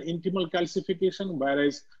works on the intimal calcification,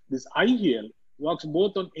 whereas this IVL works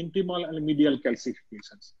both on intimal and medial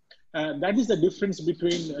calcifications. That is the difference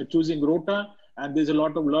between choosing rota, and there's a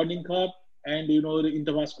lot of learning curve, and the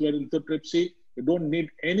intravascular lithotripsy. You don't need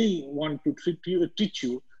anyone to teach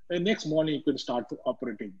you. The next morning you can start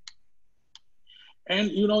operating. And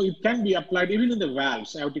it can be applied even in the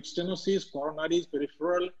valves, aortic stenosis, coronaries,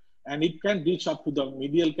 peripheral, and it can reach up to the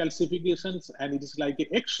medial calcifications, and it is like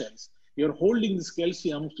eggshells. You're holding this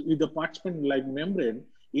calcium with the parchment-like membrane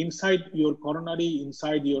inside your coronary,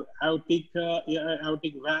 inside your aortic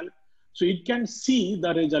valve. So it can see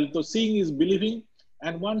the result. So seeing is believing,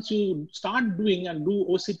 And once you start doing and do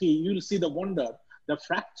OCT, you'll see the wonder. The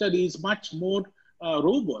fracture is much more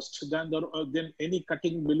robust than any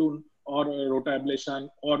cutting balloon or rotablation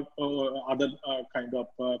or other kind of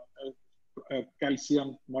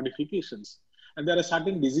calcium modifications. And there are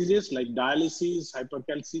certain diseases like dialysis,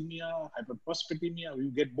 hypercalcemia, hyperphosphatemia. You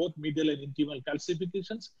get both medial and intimal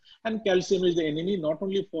calcifications. And calcium is the enemy, not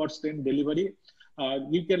only for stent delivery.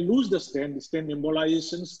 You can lose the stent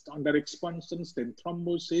embolizations, under expansion, stent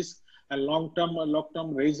thrombosis, and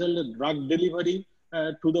long-term result drug delivery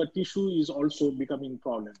to the tissue is also becoming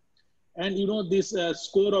problem. And you know, this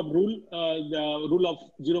score of rule, the rule of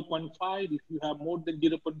 0.5, if you have more than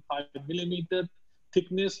 0.5 millimeter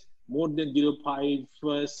thickness, more than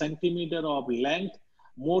 0.5 centimeter of length,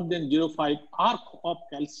 more than 0.5 arc of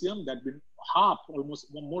calcium, that means half, almost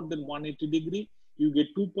more than 180 degree, you get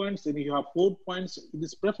 2 points. And if you have 4 points, it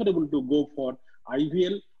is preferable to go for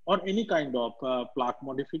IVL or any kind of plaque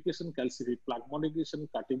modification, calcific plaque modification,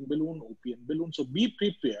 cutting balloon, OPN balloon. So be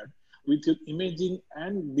prepared with your imaging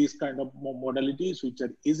and these kind of modalities, which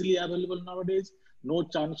are easily available nowadays. No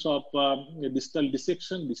chance of distal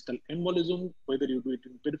dissection, distal embolism, whether you do it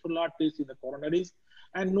in peripheral arteries, in the coronaries,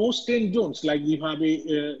 and no stent zones, like you have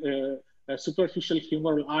a superficial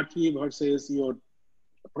femoral artery versus your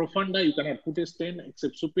profunda. You cannot put a stent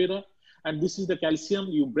except superior. And this is the calcium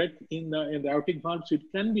you break in the aortic valve. So it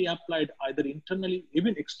can be applied either internally,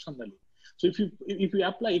 even externally. So if you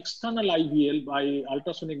apply external IVL by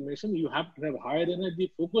ultrasonic machine, you have to have higher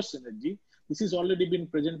energy, focus energy. This has already been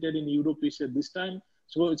presented in Europe this time.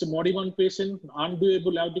 So it's a moribund patient,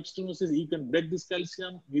 undoable aortic stenosis. You can break this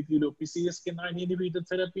calcium with PCSK9 inhibitor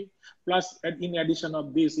therapy. Plus, in addition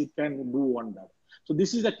of this, it can do wonder. So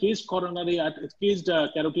this is the case coronary, caged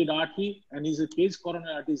carotid artery, and is a caged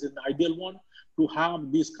coronary artery is an ideal one to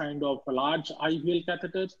have this kind of large IVL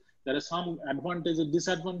catheters. There are some advantages,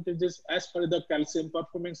 disadvantages. As far as the calcium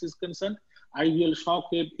performance is concerned, IVL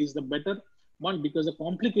Shockwave is the better one, because the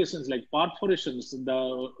complications like perforations,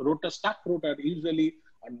 the rotor, stuck rotor usually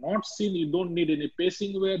are not seen. You don't need any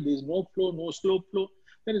pacing wear. There is no flow, no slow flow.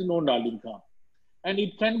 There is no Darling-Kahn. And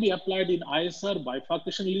it can be applied in ISR,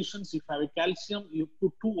 bifurcation lesions. If you have a calcium, you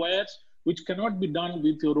put 2 wires, which cannot be done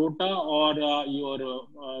with your rota or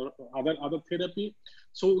your other therapy.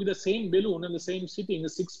 So with the same balloon and the same sitting, a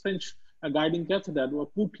 6 French guiding catheter,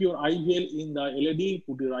 put your IVL in the LAD,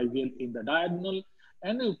 put your IVL in the diagonal,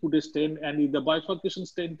 and you put a stent. And with the bifurcation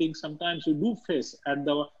stenting, sometimes you do face at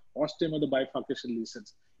the ostium of the bifurcation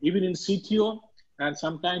lesions. Even in CTO, and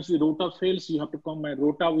sometimes the rota fails, you have to combine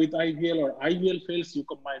rota with IVL, or IVL fails, you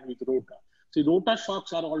combine with rota. So rota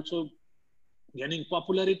shocks are also gaining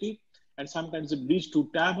popularity, and sometimes it leads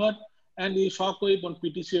to TAVR. And the Shockwave on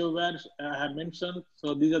PTCO where I have mentioned.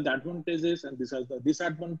 So these are the advantages and these are the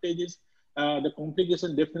disadvantages. The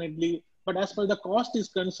complication definitely, but as far as the cost is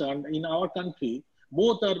concerned, in our country,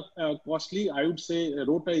 both are costly. I would say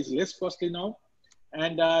rota is less costly now.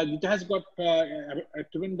 And it has got a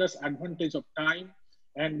tremendous advantage of time.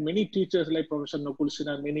 And many teachers like Professor Nakul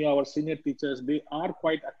Sinha, many of our senior teachers, they are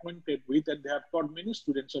quite acquainted with and they have taught many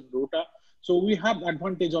students on rota. So we have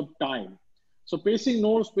advantage of time. So pacing,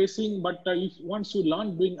 no spacing, but if once you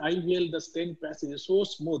learn doing IVL, the stent passage is so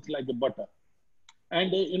smooth like a butter.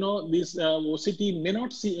 And you know, this OCT may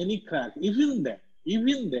not see any crack. Even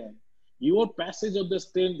then, your passage of the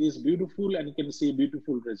stent is beautiful and you can see a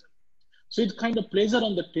beautiful result. So it's kind of pleasure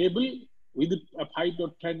on the table. With 5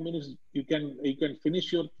 or 10 minutes, you can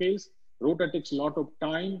finish your case. Rota takes a lot of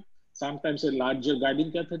time. Sometimes a larger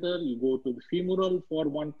guiding catheter, you go to the femoral for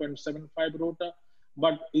 1.75 rota.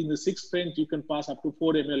 But in the 6 French, you can pass up to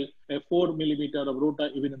 4 millimeter of rota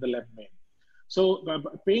even in the left main. So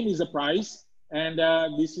pain is a price, and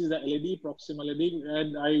this is the LAD, proximal LAD.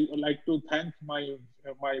 And I would like to thank my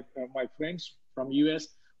friends from US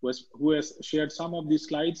who has shared some of these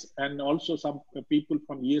slides, and also some people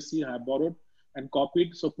from ESC have borrowed and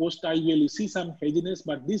copied. So post IVL, you see some hedginess,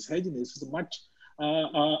 but this hedginess is much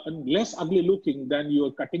less ugly looking than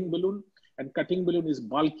your cutting balloon. And cutting balloon is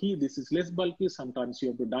bulky. This is less bulky. Sometimes you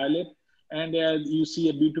have to dilate, and you see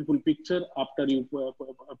a beautiful picture after you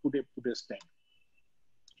put a stent.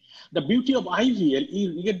 The beauty of IVL,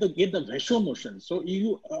 you get the vasomotion. So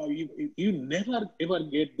you never ever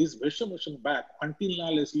get this vasomotion back until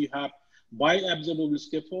unless you have biabsorbable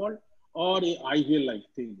scaffold or a IVL-like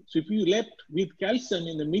thing. So if you left with calcium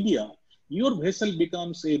in the media, your vessel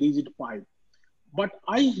becomes a rigid pipe. But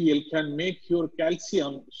IVL can make your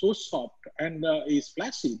calcium so soft and is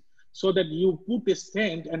flaccid, so that you put a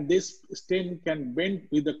stent and this stent can bend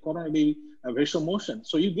with the coronary vasomotion.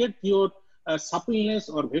 So you get your suppleness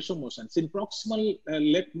or vasomotions. In proximal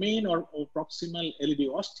left main or proximal LAD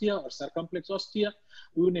ostia or circumflex ostia,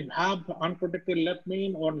 when you have unprotected left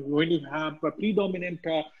main, or when you have a predominant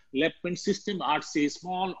left main system, RCA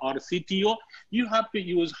small or CTO, you have to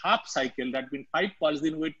use half cycle, that means 5 pulse,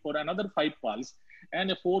 then wait for another 5 pulse,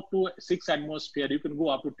 and a 4 to 6 atmosphere. You can go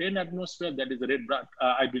up to 10 atmosphere. That is the red blood,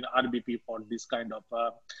 RBP for this kind of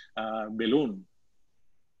balloon.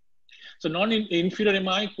 So non-inferior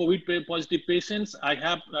MI, COVID positive patients, I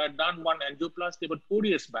have done one angioplasty about 4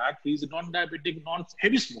 years back. He's a non-diabetic,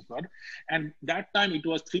 non-heavy smoker. And that time it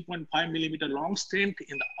was 3.5 millimeter long stent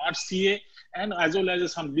in the RCA, and as well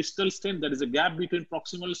as some distal stent. There is a gap between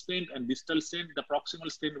proximal stent and distal stent. The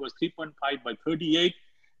proximal stent was 3.5 by 38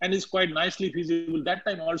 and is quite nicely visible. That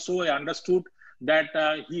time also I understood that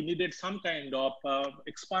he needed some kind of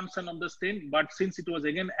expansion of the stent, but since it was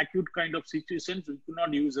again acute kind of situation, we could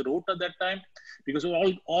not use a rotor that time because we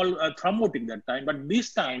were all thrombotic that time. But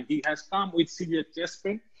this time he has come with severe chest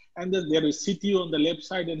pain, and then there is CTO on the left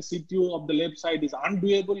side, and CTO of the left side is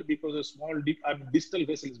undoable because a small distal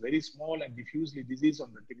vessel is very small and diffusely diseased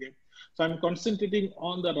on the ticket. So I'm concentrating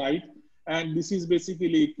on the right, and this is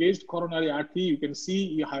basically caged coronary artery. You can see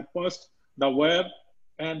you have first the wire,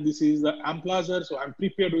 and this is the amplazer. So I'm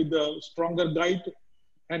prepared with the stronger guide,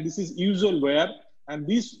 and this is usual wear. And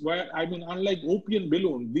this wire, I mean, unlike opium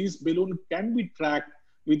balloon, this balloon can be tracked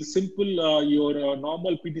with simple your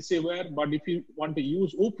normal PTCA wire. But if you want to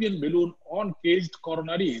use opium balloon on caged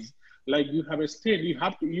coronaries, like you have a stent, you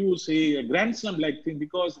have to use a grand slam like thing,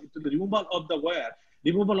 because the removal of the wire,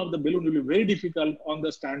 removal of the balloon will be very difficult on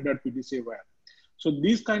the standard PTCA wire. So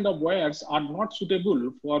these kind of wires are not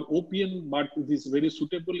suitable for opium, but it is very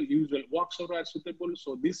suitable. Usual Waxer wire suitable.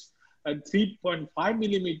 So this 3.5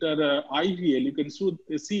 millimeter IVL, you can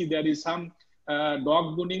see there is some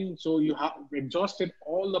dog boning. So you have exhausted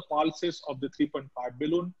all the pulses of the 3.5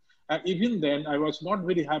 balloon. Even then, I was not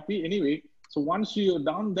very happy anyway. So once you have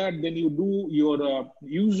done that, then you do your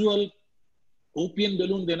usual opium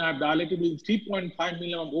balloon. Then I've dilated with 3.5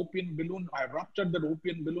 millimeter opium balloon. I ruptured the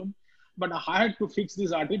opium balloon. But I had to fix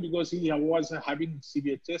this artery because he was having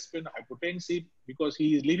severe chest pain, hypotensive, because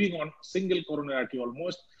he is living on single coronary artery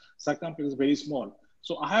almost, circumference is very small.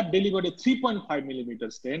 So I have delivered a 3.5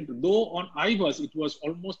 millimeter stent, though on IVAS it was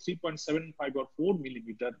almost 3.75 or 4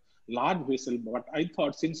 millimeter large vessel. But I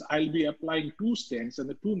thought, since I'll be applying 2 stents and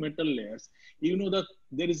the 2 metal layers, you know that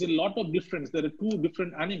there is a lot of difference. There are 2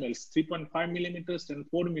 different animals, 3.5 millimeters and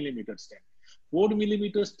 4 millimeter stent. 4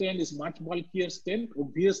 millimeter stent is much bulkier stent,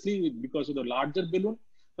 obviously because of the larger balloon,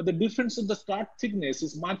 but the difference in the start thickness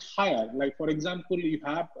is much higher. Like for example, you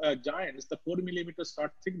have Giants, the 4 millimeter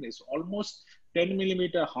start thickness, almost 10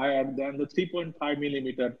 millimeter higher than the 3.5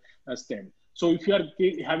 millimeter stent. So if you are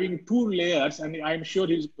having 2 layers, and I'm sure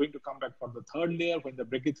he's going to come back for the 3rd layer when the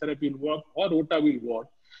brachytherapy will work or rota will work.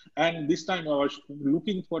 And this time I was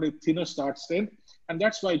looking for a thinner start stent, and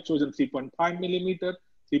that's why I chosen 3.5 millimeter.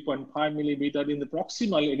 3.5 millimeter in the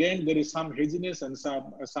proximal. Again, there is some haziness and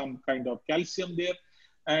some kind of calcium there,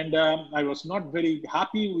 and I was not very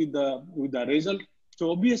happy with the result. So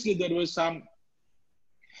obviously there was some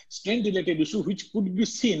stent related issue which could be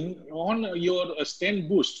seen on your stent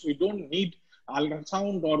boost. We don't need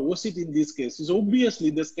ultrasound or OCT in this case. So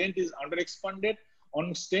obviously the stent is underexpanded.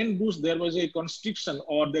 On stent boost, there was a constriction,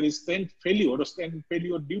 or there is stent failure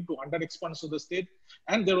due to underexpansion of the stent,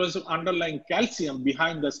 and there was an underlying calcium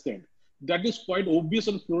behind the stent. That is quite obvious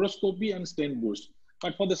on fluoroscopy and stent boost.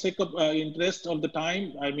 But for the sake of interest of the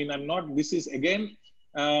time, I mean, this is again,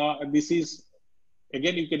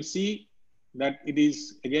 you can see that it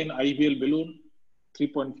is again IVL balloon,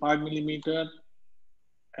 3.5 millimeter,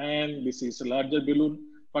 and this is a larger balloon.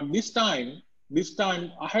 But this time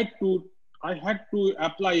I had to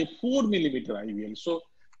apply a 4 millimeter IVL. So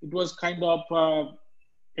it was kind of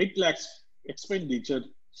 8 lakhs expenditure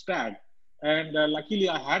stag. And luckily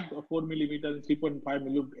I had a 4 millimeter and 3.5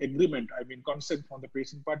 millimeter agreement, I mean consent from the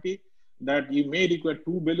patient party, that you may require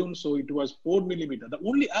 2 balloons. So it was 4 millimeter. The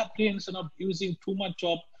only apprehension of using too much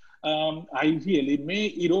of IVL, it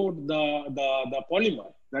may erode the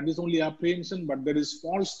polymer. That is only apprehension, but there is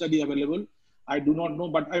small study available. I do not know,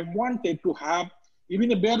 but I wanted to have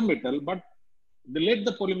even a bare metal, but let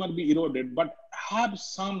the polymer be eroded, but have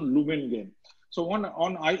some lumen gain. So on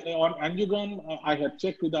angiogram, I had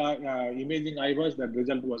checked with the imaging IVAS, that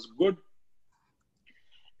result was good.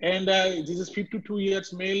 And this is 52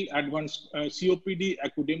 years male, advanced COPD,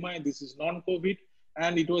 acute. This is non-COVID.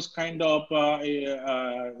 And it was kind of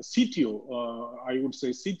a CTO, I would say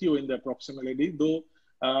CTO in the proximality, though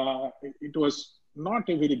it was not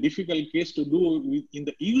a very difficult case to do in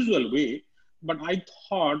the usual way. but I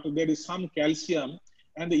thought there is some calcium,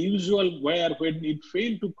 and the usual wear when it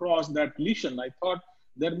failed to cross that lesion, I thought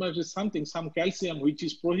there must be something, some calcium, which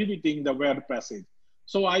is prohibiting the wear passage.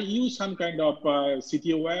 So I used some kind of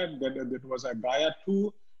CTO wear that was a dia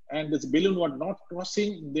 2, and this balloon was not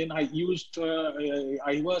crossing. Then I used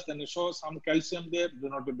IVS and I saw some calcium there.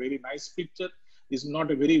 Not a very nice picture. It's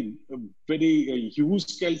not a very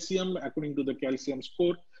huge calcium according to the calcium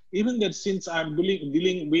score. Even that, since I'm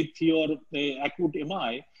dealing with your acute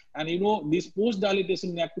MI, and you know, this post dilatation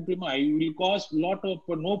in acute MI will cause a lot of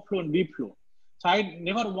no flow and reflow. So I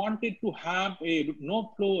never wanted to have a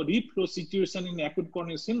no flow reflow situation in acute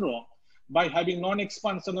coronary syndrome by having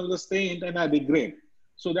non-expansion of the stent, and I regret.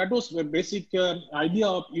 So that was the basic idea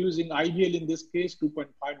of using IVL in this case, 2.5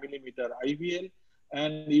 millimeter IVL.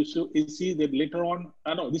 And you see that later on,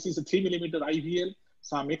 no, this is a 3 millimeter IVL,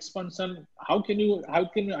 some expansion. How can you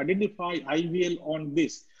identify IVL on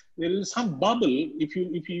this? There is some bubble. If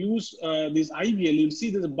you use this IVL, you'll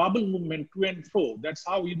see there's a bubble movement to and fro. That's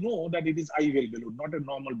how you know that it is IVL balloon, not a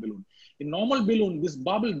normal balloon. In normal balloon, this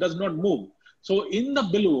bubble does not move. So in the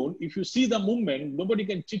balloon, if you see the movement, nobody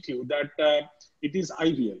can cheat you that it is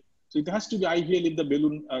IVL. So it has to be IVL if the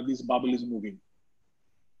balloon, this bubble is moving.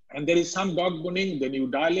 And there is some dog boning, then you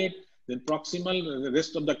dilate, then proximal. The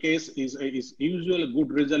rest of the case is usual, a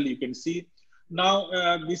good result you can see. Now,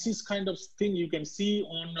 this is kind of thing you can see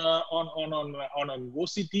on an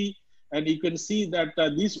OCT, and you can see that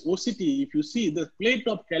this OCT, if you see the plate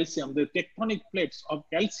of calcium, the tectonic plates of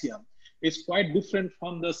calcium is quite different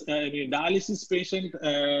from the dialysis patient,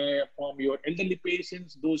 from your elderly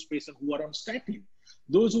patients, those patients who are on statin.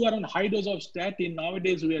 Those who are on high dose of statin,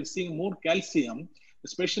 nowadays we are seeing more calcium,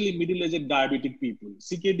 especially middle-aged diabetic people.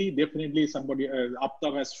 CKD, definitely somebody,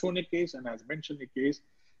 Aptav has shown a case and has mentioned a case.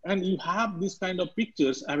 And you have this kind of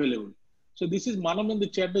pictures available. So this is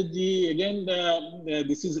Manamanda Chatterjee. Again,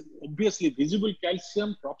 this is obviously visible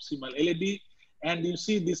calcium, proximal LAD. And you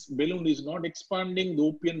see this balloon is not expanding, the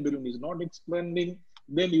OPN balloon is not expanding.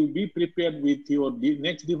 Then you be prepared with your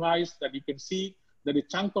next device that you can see that a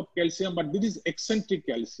chunk of calcium, but this is eccentric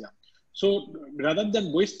calcium. So rather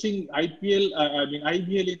than wasting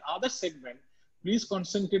IVL in other segment, please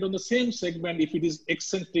concentrate on the same segment if it is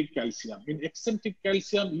eccentric calcium. In eccentric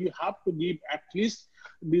calcium, you have to give at least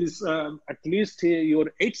this,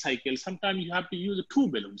 your 8 cycles. Sometimes you have to use 2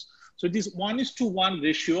 balloons. So it is 1:1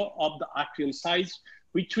 ratio of the arterial size,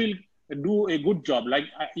 which will do a good job. Like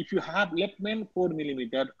if you have left main 4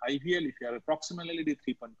 millimeter IVL, if you have a proximal LED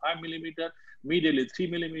 3.5 millimeter, medial is 3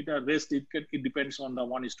 millimeter, rest it depends on the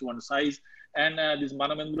 1:1 size. And this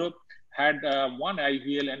Manamendra had 1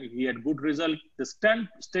 IVL and he had good result. The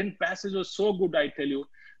stent passage was so good, I tell you,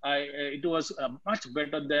 it was much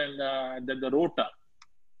better than the Rota.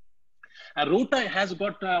 Rota has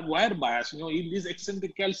got wire bias. You know, in this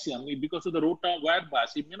eccentric calcium, because of the Rota wire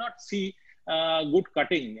bias, you may not see good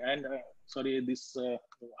cutting. And sorry, this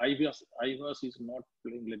IVS is not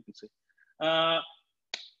playing, let me say.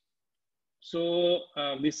 So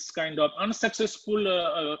this kind of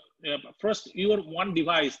unsuccessful, first your one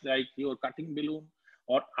device like your cutting balloon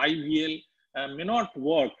or IVL may not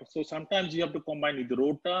work. So sometimes you have to combine with the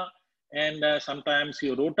Rota, and sometimes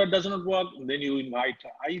your Rota does not work. Then you invite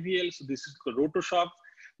IVL. So this is the Rotoshock.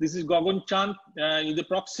 This is Gagan Chand. In the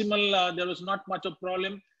proximal, there was not much of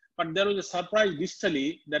problem, but there was a surprise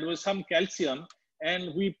distally. There was some calcium,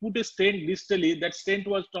 and we put a stent distally. That stent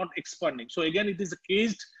was not expanding. So again, it is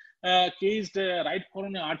a caged right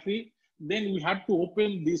coronary artery. Then we had to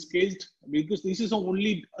open this caged, because this is the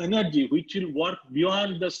only energy which will work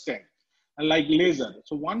beyond the stent, like laser.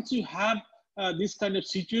 So once you have these kind of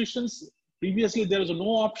situations, previously there was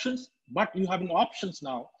no options, but you have options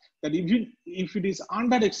now that if it is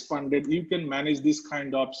under expanded, you can manage this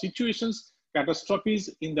kind of situations, catastrophes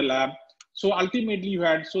in the lab. So ultimately you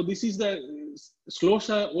had, so this is the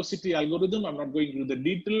Schlosser OCT algorithm. I'm not going into the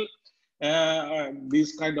detail.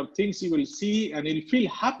 These kind of things you will see, and you'll feel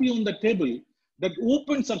happy on the table that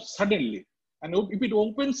opens up suddenly. And if it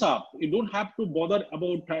opens up, you don't have to bother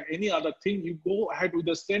about any other thing. You go ahead with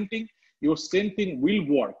the stenting, your stenting will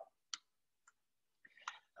work.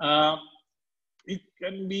 It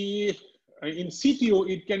can be in CTO,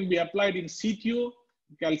 it can be applied in CTO,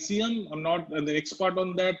 calcium. I'm not an expert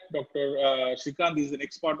on that. Dr. Shrikant is an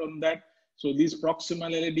expert on that. So this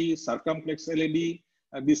proximal LED, circumflex LED,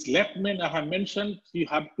 this left main I have mentioned, you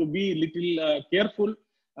have to be little careful.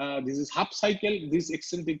 This is half cycle, this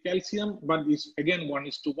eccentric calcium, but this again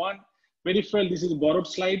 1:1. Peripheral, this is borrowed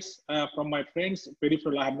slides from my friends.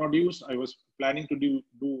 Peripheral I have not used. I was planning to do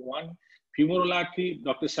one. Femoral artery,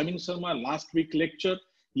 Dr. Samin Sharma, last week lecture,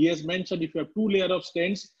 he has mentioned if you have 2 layers of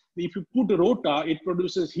stents, if you put a rota, it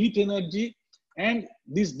produces heat energy, and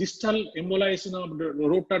this distal embolization of the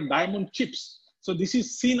rota diamond chips. So this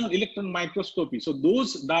is seen on electron microscopy. So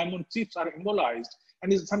those diamond chips are embolized,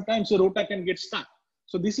 and sometimes the rota can get stuck.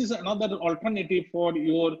 So this is another alternative for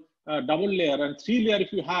your double layer, and 3 layer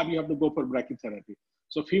if you have to go for brachytherapy.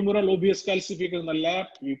 So femoral obvious calcification in the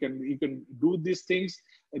left, you can do these things.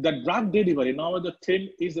 The drug delivery, now the theme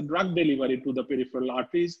is the drug delivery to the peripheral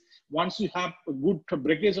arteries. Once you have a good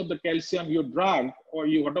breakage of the calcium, your drug or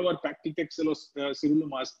your whatever paclitaxel or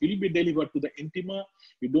sirolimus will be delivered to the intima.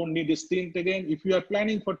 You don't need a stent again. If you are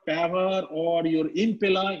planning for TAVR or your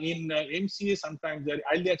impella in MCA, sometimes the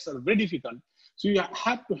iliacs are very difficult. So you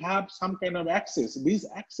have to have some kind of access. These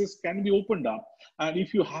access can be opened up. And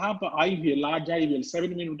if you have an IVL, large IVL,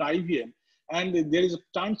 7-minute IVL, and there is a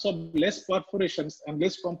chance of less perforations and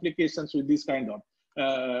less complications with this kind of.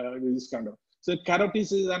 So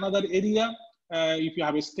carotids is another area. If you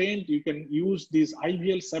have a stent, you can use this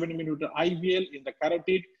IVL, 7-minute IVL in the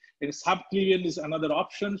carotid. And subclavian is another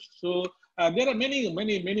option. So there are many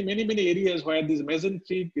areas where this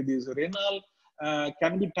mesenteric, this renal,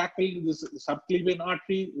 can be tackled. This subclavian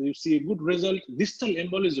artery, you see a good result. Distal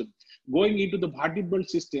embolism going into the vertebral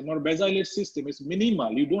system or basilar system is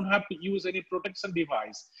minimal. You don't have to use any protection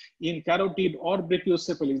device in carotid or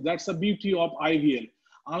brachiocephaly. That's the beauty of IVL.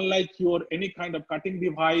 Unlike your any kind of cutting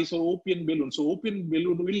device or opium balloon. So opium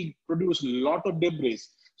balloon will produce a lot of debris.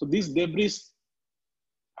 So these debris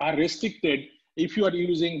are restricted if you are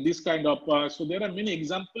using this kind of, so there are many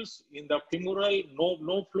examples in the femoral,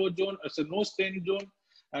 no flow zone, so no stent zone,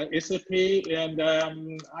 SFA, and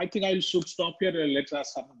I think I should stop here and let's have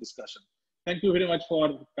some discussion. Thank you very much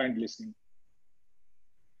for kind listening.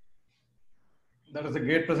 That was a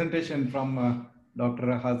great presentation from Dr.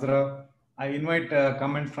 Hazra. I invite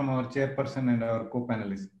comments from our chairperson and our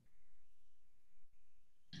co-panelists.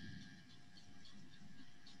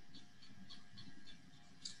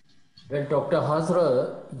 Well, Dr.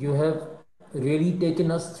 Hazra, you have really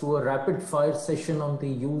taken us through a rapid fire session on the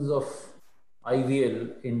use of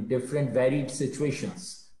IVL in different varied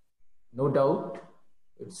situations. No doubt,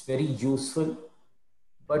 it's very useful.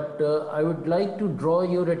 But I would like to draw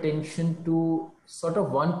your attention to sort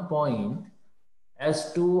of one point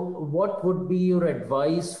as to what would be your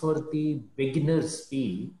advice for the beginners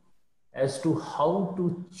be as to how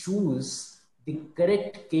to choose the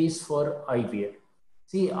correct case for IVL.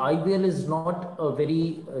 See, IVL is not a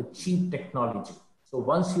very cheap technology. So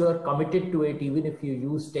once you are committed to it, even if you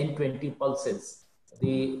use 10, 20 pulses,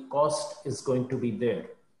 the cost is going to be there.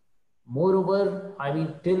 Moreover, I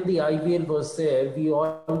mean, till the IVL was there, we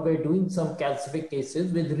all were doing some calcific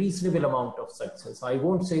cases with reasonable amount of success. I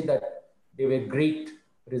won't say that they were great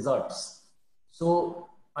results. So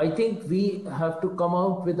I think we have to come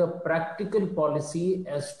out with a practical policy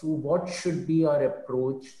as to what should be our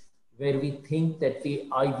approach, where we think that the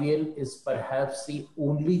IVL is perhaps the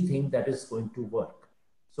only thing that is going to work.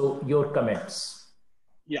 So your comments.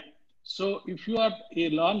 Yeah. So if you are a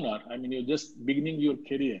learner, I mean, you're just beginning your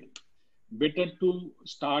career, better to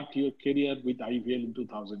start your career with IVL in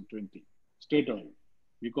 2020, straight away,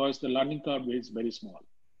 because the learning curve is very small.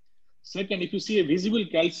 Second, if you see a visible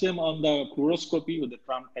calcium on the fluoroscopy with the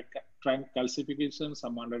trunk calcification,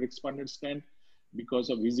 some under-expanded stent, because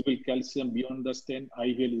of visible calcium beyond the stent,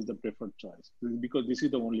 IVL is the preferred choice, because this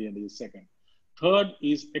is the only and is second. Third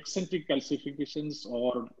is eccentric calcifications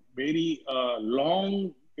or very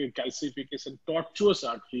long calcification, tortuous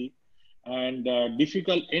artery, and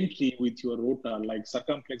difficult entry with your rota, like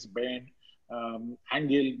circumflex bend,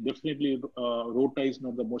 angle. Definitely, rota is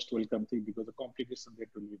not the most welcome thing because the complication rate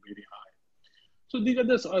will be very high. So these are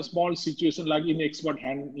the small situations, like in expert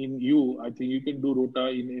hand in you, I think you can do rota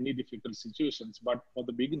in any difficult situations. But for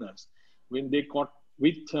the beginners, when they caught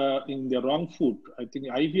with in the wrong foot, I think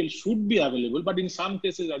IVL should be available. But in some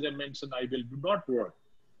cases, as I mentioned, IVL do not work.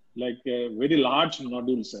 Like very large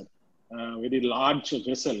nodules, very large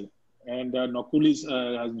vessel. And Nakulis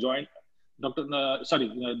has joined. Dr.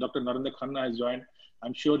 Narendra Khanna has joined.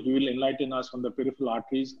 I'm sure he will enlighten us on the peripheral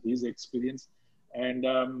arteries, his experience. And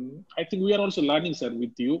I think we are also learning, sir,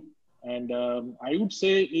 with you. And I would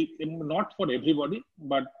say not for everybody,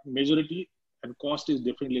 but majority and cost is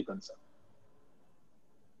definitely a concern.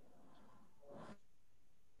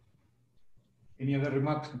 Any other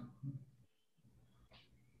remarks?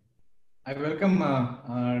 I welcome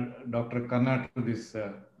Dr. Khanna to this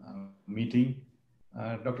meeting.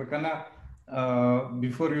 Dr. Khanna,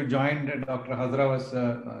 before you joined, Dr. Hazra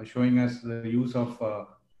was showing us the use of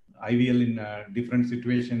IVL in different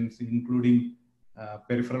situations, including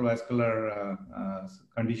peripheral vascular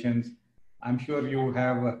conditions. I'm sure you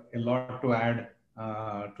have a lot to add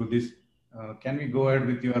to this. Can we go ahead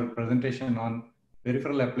with your presentation on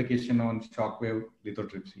peripheral application on shockwave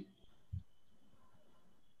lithotripsy?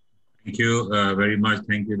 Thank you very much.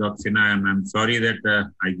 Thank you, Dr. Sinha. And I'm sorry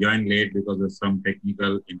that I joined late because of some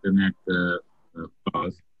technical internet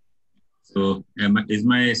flaws. So, is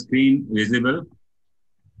my screen visible?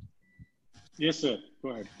 Yes, sir. Go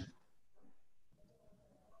ahead.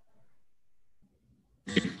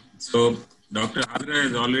 Okay. So, Dr. Hadra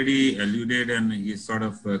has already alluded and he sort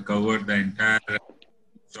of covered the entire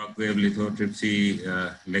shockwave lithotripsy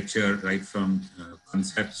lecture, right from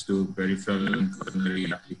concepts to peripheral and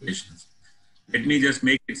coronary applications. Let me just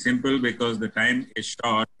make it simple because the time is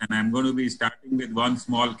short, and I'm going to be starting with one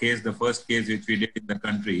small case, the first case which we did in the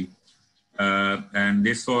country. And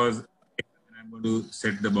this was, and I'm going to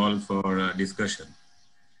set the ball for discussion.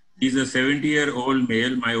 He's a 70-year-old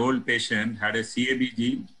male. My old patient had a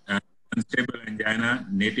CABG, unstable angina,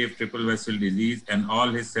 native triple vessel disease, and all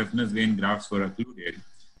his saphenous vein grafts were occluded.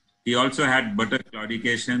 He also had butter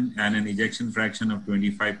claudication and an ejection fraction of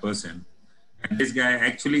 25%. And this guy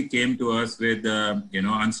actually came to us with,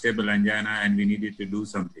 unstable angina, and we needed to do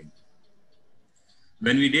something.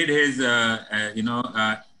 When we did his,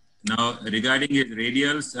 now regarding his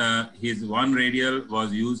radials, his one radial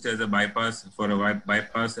was used as a bypass for a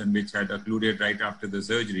bypass, and which had occluded right after the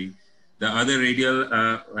surgery. The other radial,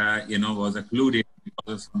 was occluded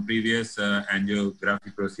because of some previous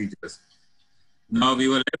angiography procedures. Now we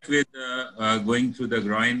were left with going through the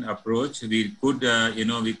groin approach. We could,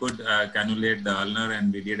 cannulate the ulnar,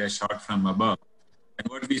 and we did a shot from above. And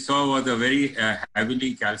what we saw was a very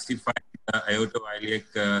heavily calcified aortoiliac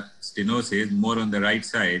stenosis, more on the right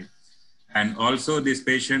side. And also this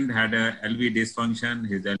patient had a LV dysfunction.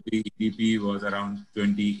 His LV EDP was around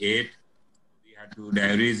 28. We had to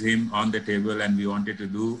diurese him on the table, and we wanted to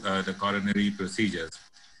do the coronary procedures.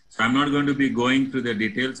 So I'm not going to be going through the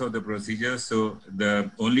details of the procedure. So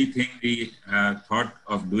the only thing we thought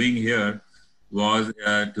of doing here was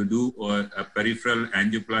to do a peripheral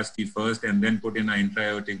angioplasty first, and then put in an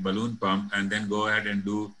intra-aortic balloon pump, and then go ahead and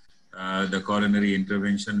do the coronary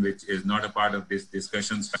intervention, which is not a part of this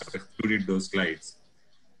discussion. So I've excluded those slides.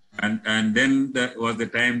 And then that was the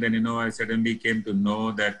time then, I suddenly came to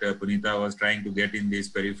know that Punita was trying to get in these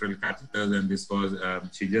peripheral catheters, and this was,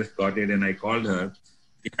 she just got it, and I called her.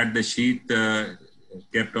 He had the sheath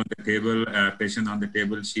kept on the table, patient on the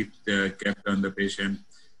table, sheath kept on the patient,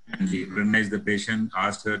 and he recognized the patient,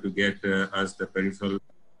 asked her to get us the peripheral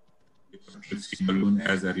balloon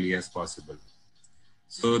as early as possible.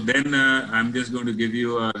 So then I'm just going to give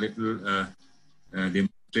you a little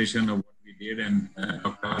demonstration of what we did, and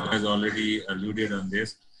Dr. has already alluded on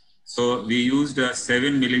this. So we used a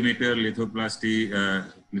 7 millimeter lithoplasty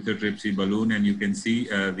lithotripsy balloon, and you can see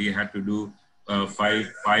we had to do five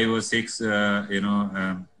or six,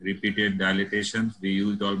 repeated dilatations. We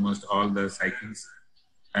used almost all the cycles,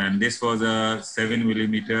 and this was a 7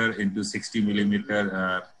 millimeter into 60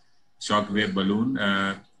 millimeter shockwave balloon,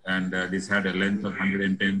 and this had a length of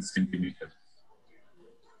 110 centimeters.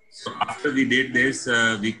 So after we did this,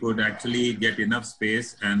 we could actually get enough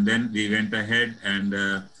space, and then we went ahead and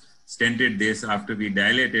stented this. After we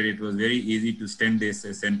dilated, it was very easy to stent this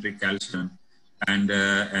eccentric calcium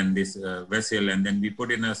and this vessel, and then we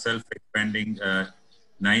put in a self-expanding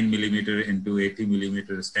 9 millimeter into 80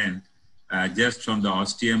 millimeter stent just from the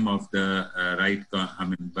ostium of the right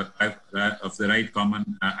common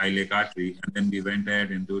iliac artery, and then we went ahead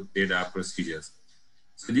and did our procedures.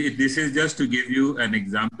 So this is just to give you an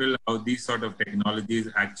example how these sort of technologies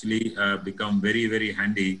actually become very, very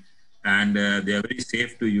handy, and they are very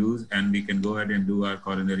safe to use, and we can go ahead and do our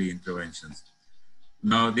coronary interventions.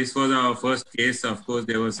 Now, this was our first case. Of course,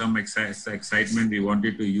 there was some excitement. We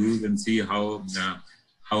wanted to use and see how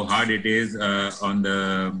hard it is on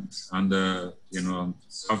the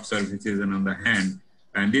soft surfaces and on the hand.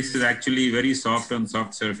 And this is actually very soft on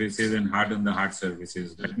soft surfaces and hard on the hard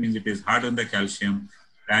surfaces. That means it is hard on the calcium,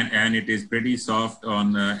 and it is pretty soft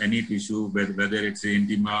on any tissue, whether it's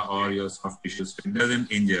intima or your soft tissues. So it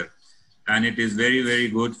doesn't injure, and it is very, very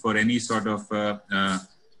good for any sort of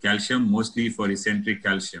calcium, mostly for eccentric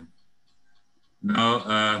calcium.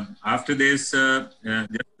 Now, after this, just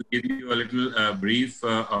to give you a little brief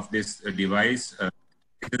of this device,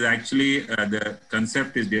 it is actually, the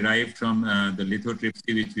concept is derived from the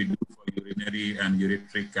lithotripsy, which we do for urinary and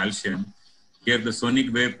ureteric calcium. Here, the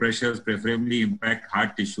sonic wave pressures preferably impact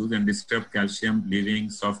hard tissues and disturb calcium, leaving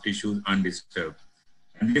soft tissues undisturbed.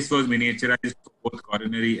 And this was miniaturized for both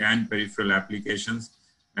coronary and peripheral applications.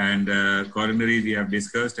 And coronary we have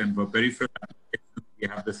discussed, and for peripheral applications, we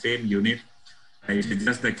have the same unit. It is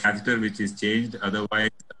just the catheter which is changed.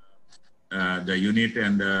 Otherwise, the unit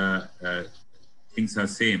and the things are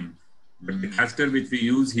same. But the catheter which we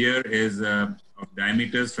use here is of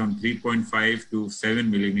diameters from 3.5 to 7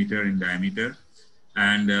 millimeter in diameter.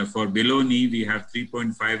 And for below knee, we have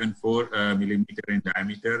 3.5 and 4 millimeter in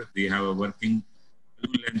diameter. We have a working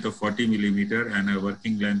balloon length of 40 millimeter and a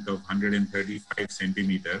working length of 135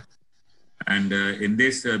 centimeter. And in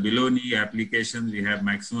this below knee application, we have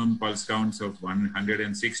maximum pulse counts of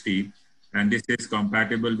 160. And this is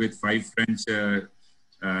compatible with 5 French,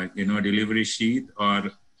 delivery sheath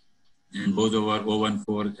or goes over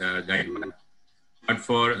 014 guide wire. But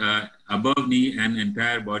for above knee and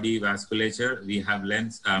entire body vasculature, we have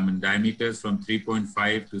lengths diameters from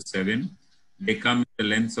 3.5 to 7. They come with the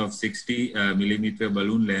lengths of 60 millimeter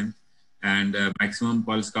balloon length and maximum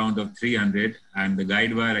pulse count of 300. And the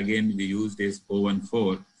guide wire again we used is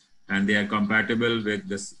 014, and they are compatible with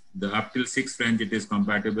this. The up till 6 French, it is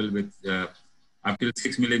compatible with up till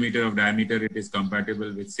 6 millimeter of diameter. It is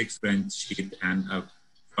compatible with 6 French sheath, and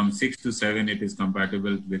from 6 to 7, it is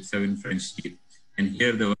compatible with 7 French sheath. And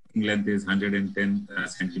here the working length is 110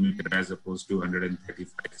 centimeter as opposed to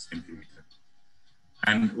 135 centimeter.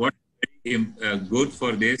 And what is good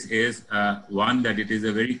for this is one, that it is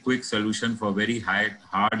a very quick solution for very hard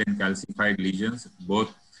and calcified lesions,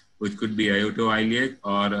 both which could be aortoiliac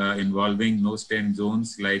or involving no stent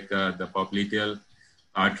zones like the popliteal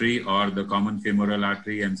artery or the common femoral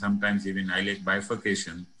artery, and sometimes even iliac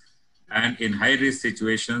bifurcation. And in high-risk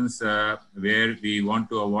situations where we want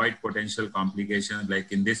to avoid potential complications,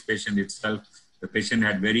 like in this patient itself, the patient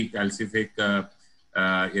had very calcific,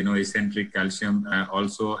 eccentric calcium,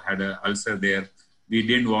 also had an ulcer there. We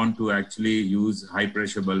didn't want to actually use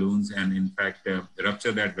high-pressure balloons and, in fact,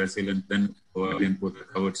 rupture that vessel and then go ahead and put a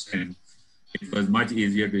covered stent. It was much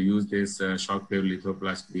easier to use this Shockwave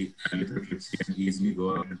lithoplasty and lithotripsy and easily go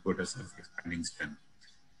ahead and put a self-expanding stent.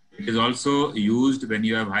 It is also used when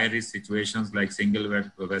you have high-risk situations like single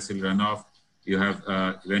vessel runoff. You have,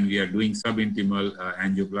 when we are doing subintimal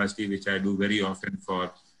angioplasty, which I do very often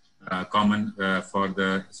for for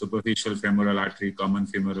the superficial femoral artery, common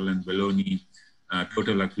femoral and below knee,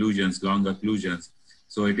 total occlusions, long occlusions.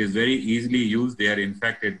 So it is very easily used there. In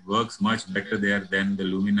fact, it works much better there than the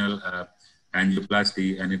luminal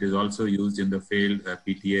angioplasty. And it is also used in the failed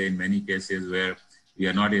PTA in many cases where we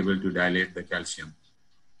are not able to dilate the calcium.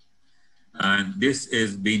 And this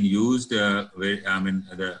is being used,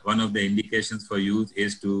 one of the indications for use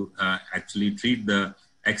is to actually treat the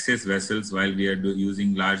excess vessels while we are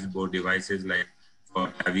using large bore devices like for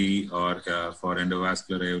TAVI or for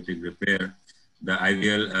endovascular aortic repair. The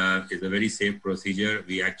IVL is a very safe procedure.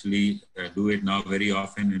 We actually do it now very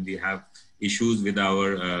often, and we have issues with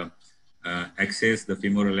our excess, the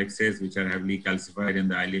femoral excess, which are heavily calcified, in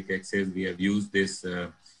the iliac excess. We have used this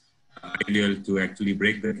IVL to actually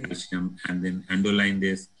break the calcium and then endoline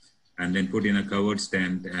this and then put in a covered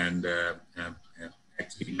stent and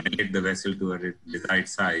actually dilate the vessel to a desired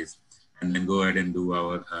size and then go ahead and do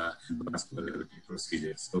our endovascular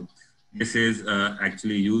procedures. So this is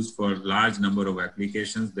actually used for large number of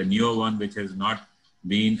applications. The newer one, which has not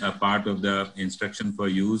been a part of the instruction for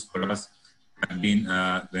use for us, have been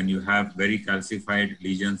when you have very calcified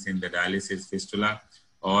lesions in the dialysis fistula,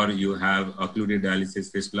 or you have occluded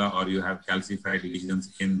dialysis fistula, or you have calcified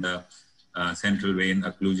lesions in the central vein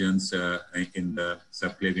occlusions in the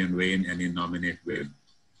subclavian vein and in nominate vein.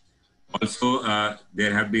 Also,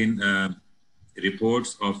 there have been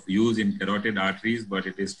reports of use in carotid arteries, but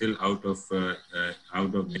it is still out of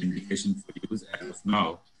the indication for use as of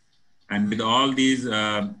now. And with all these,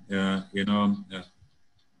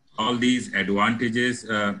 all these advantages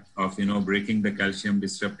of breaking the calcium,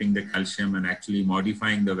 disrupting the calcium, and actually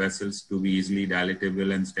modifying the vessels to be easily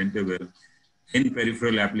dilatable and stentable, in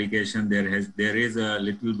peripheral application there is a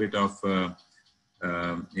little bit of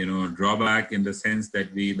drawback in the sense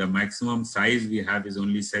that the maximum size we have is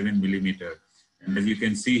only 7 millimeter. And as you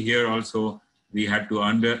can see here also, we had to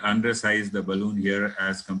undersize the balloon here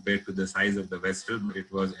as compared to the size of the vessel, but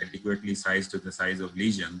it was adequately sized to the size of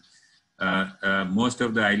lesion. Most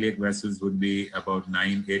of the iliac vessels would be about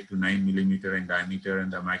 8 to 9 millimeter in diameter,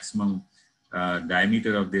 and the maximum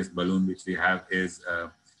diameter of this balloon which we have is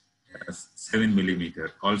 7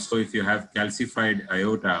 millimeter. Also, if you have calcified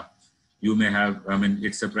aorta, you may have,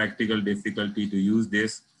 it's a practical difficulty to use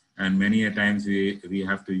this, and many a times we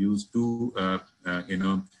have to use two,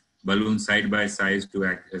 balloons side by side to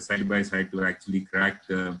actually crack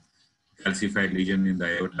the calcified lesion in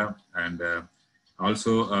the aorta. And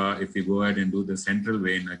also, if we go ahead and do the central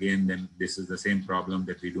vein, again, then this is the same problem,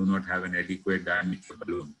 that we do not have an adequate diameter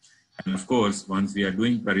balloon. And of course, once we are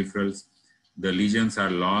doing peripherals, the lesions are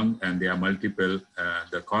long and they are multiple,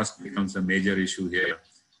 the cost becomes a major issue here.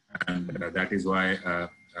 And that is why,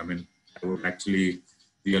 I mean, I would actually,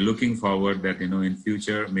 we are looking forward that, in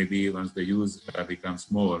future, maybe once the use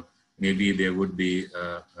becomes more, maybe there would be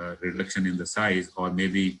a reduction in the size, or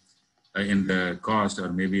maybe in the cost, or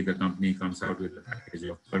maybe the company comes out with a package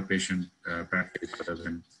of per patient package rather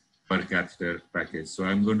than per catheter package. So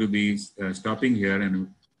I'm going to be stopping here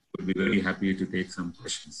and would be very happy to take some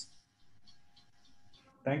questions.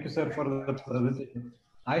 Thank you, sir, for the presentation.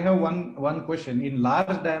 I have one question. In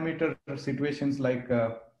large diameter situations like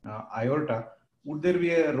aorta, would there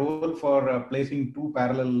be a role for placing two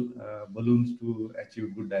parallel balloons to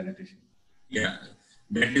achieve good dilatation? Yeah,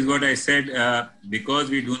 that is what I said. Because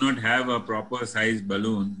we do not have a proper size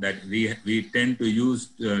balloon, that we tend to use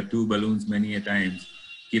two balloons many a times,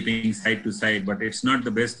 keeping side to side, but it's not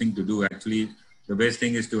the best thing to do. Actually, the best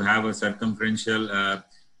thing is to have a circumferential, a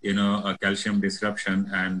calcium disruption,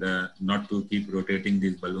 and not to keep rotating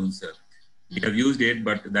these balloons. We have used it,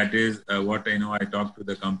 but that is what I talked to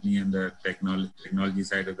the company and the technology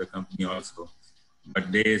side of the company also.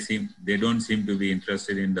 But they don't seem to be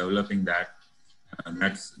interested in developing that.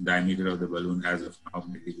 That's diameter of the balloon as of now,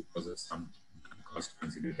 maybe because of some cost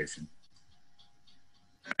consideration.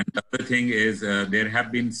 And the other thing is there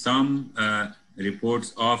have been some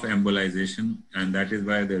reports of embolization, and that is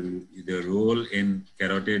why the role in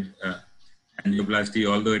carotid angioplasty,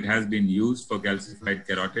 although it has been used for calcified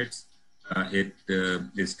carotids, it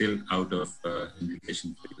is still out of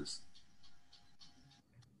indication for use.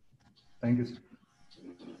 Thank you, sir.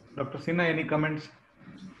 Dr. Sinha, any comments?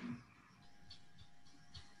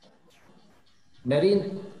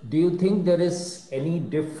 Nareen, do you think there is any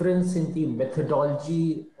difference in the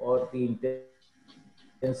methodology or the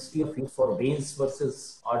intensity of use for veins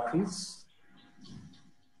versus arteries?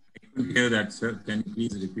 I couldn't hear that, sir. Can you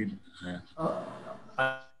please repeat?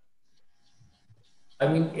 I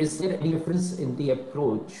mean, is there any difference in the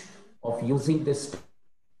approach of using this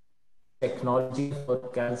technology for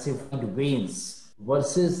calcified veins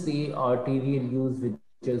versus the arterial use, which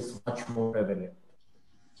is much more prevalent?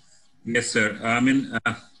 Yes, sir. I mean,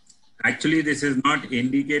 actually, this is not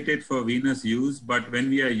indicated for venous use, but when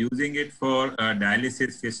we are using it for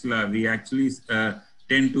dialysis fistula, we actually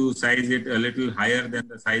tend to size it a little higher than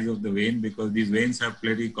the size of the vein, because these veins are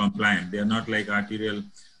pretty compliant. They are not like arterial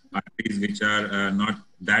arteries, which are not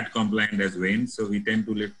that compliant as veins. So we tend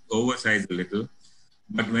to oversize a little.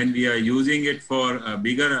 But when we are using it for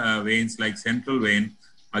bigger veins like central vein,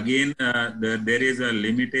 again, there is a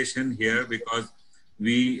limitation here, because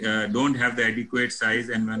we don't have the adequate size,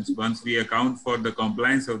 and once we account for the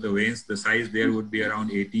compliance of the veins, the size there would be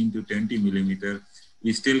around 18 to 20 millimeter.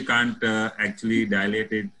 We still can't actually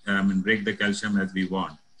dilate it and break the calcium as we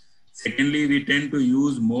want. Secondly, we tend to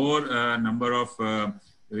use more number of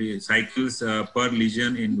cycles per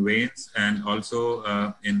lesion in veins, and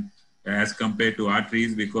also as compared to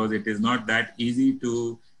arteries, because it is not that easy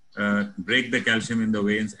to break the calcium in the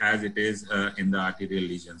veins as it is in the arterial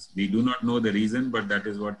lesions. We do not know the reason, but that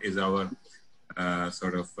is what is our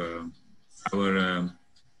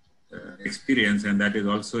experience, and that is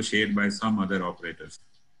also shared by some other operators.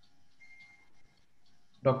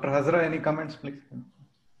 Dr. Hazra, any comments, please?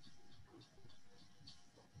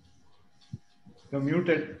 You're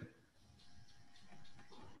muted.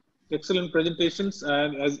 Excellent presentations,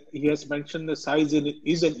 and as he has mentioned, the size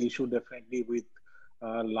is an issue definitely with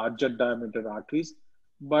larger diameter arteries.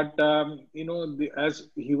 But as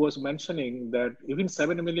he was mentioning, that even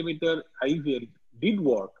 7 millimeter IVL did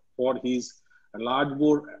work for his large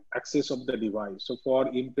bore access of the device. So for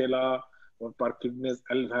impella or Parkinson's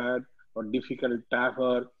LVAD or difficult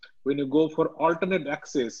TAVR, when you go for alternate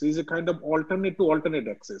access, is a kind of alternate to alternate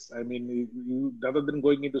access. I mean, you rather than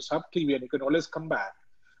going into subclavian, you can always come back.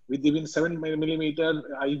 With even 7 millimeter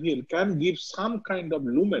IVL can give some kind of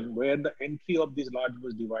lumen where the entry of this large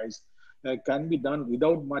bore device can be done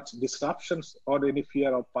without much disruptions or any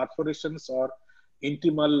fear of perforations or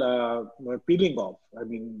intimal peeling off. I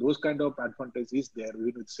mean, those kind of advantage is there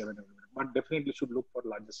even with 7 millimeter, but definitely should look for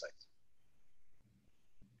larger size.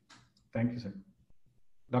 Thank you, sir.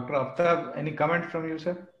 Dr. Aftab, any comment from you,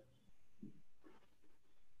 sir?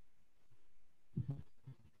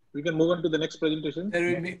 We can move on to the next presentation.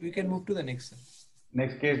 We can move to the next.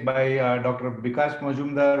 Next case by Dr. Bikash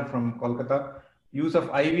Majumdar from Kolkata. Use of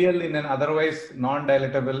IVL in an otherwise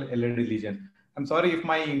non-dilatable LED lesion. I'm sorry if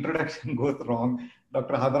my introduction goes wrong.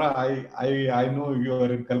 Dr. Hadra, I know you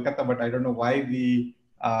are in Kolkata, but I don't know why the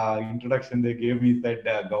introduction they gave me said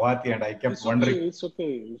Gawati, and I kept wondering. It's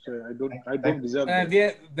okay. I don't deserve that. We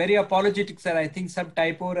are very apologetic, sir. I think some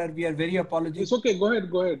typo, or we are very apologetic. It's okay. Go ahead.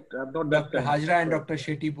 I'm not that Dr. Hajra and Dr.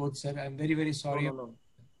 Shetty both, sir. I'm very, very sorry. No.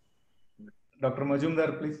 Dr.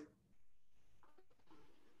 Majumdar, please.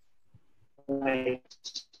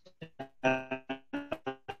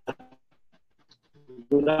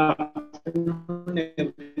 Good afternoon,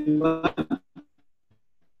 everyone.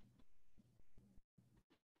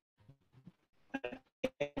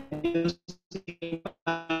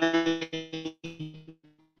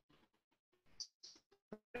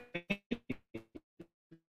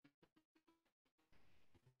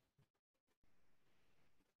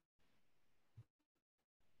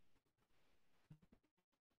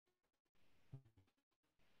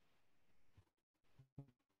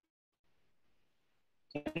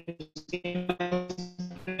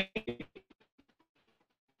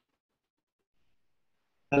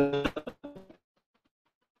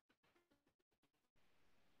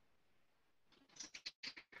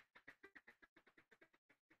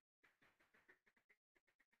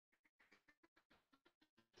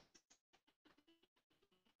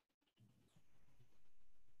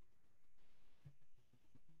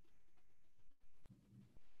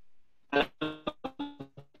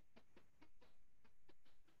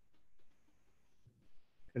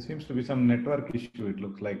 There seems to be some network issue, it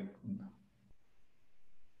looks like.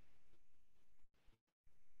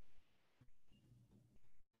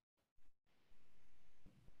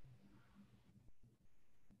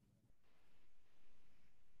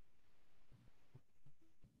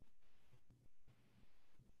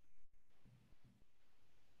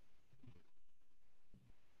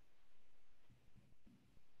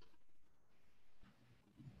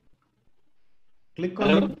 Click on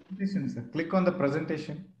the presentation, sir. Click on the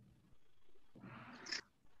presentation.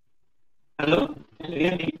 Hello, can you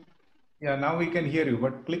hear me? Yeah, now we can hear you,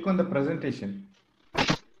 but click on the presentation.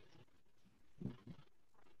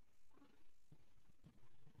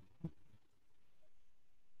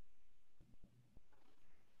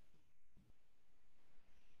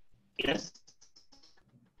 Yes.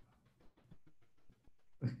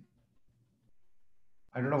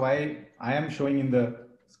 I don't know why I am showing in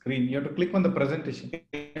the screen. You have to click on the presentation.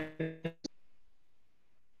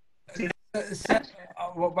 Sir,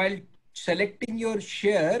 while selecting your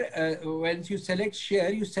share, once you select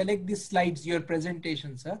share, you select the slides, your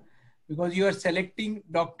presentation, sir, because you are selecting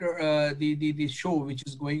the show which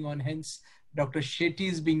is going on. Hence, Dr. Shetty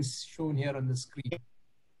is being shown here on the screen.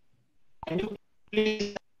 Can you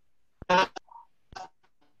please?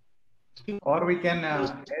 Or we can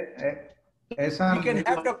we can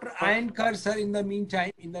have Dr. Ayankar, sir, in the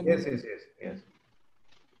meantime. Yes.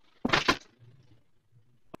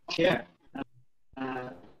 Yeah.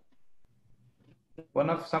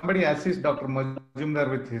 Somebody assist Dr. Majumdar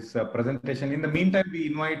with his presentation. In the meantime, we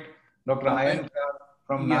invite Dr. Ayankar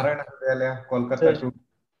from Narayana Vidyalaya, Kolkata,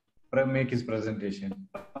 to make his presentation.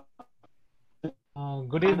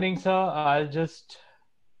 Good evening, sir. I'll just...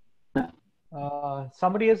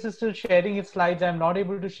 somebody else is still sharing his slides. I'm not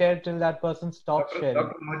able to share till that person stops sharing.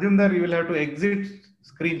 Dr. Majumdar, you will have to exit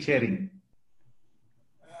screen sharing.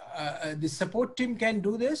 The support team can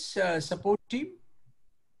do this. Support team.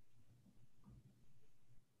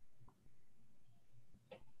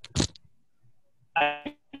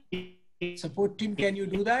 Support team, can you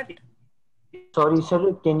do that? Sorry,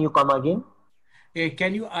 sir. Can you come again?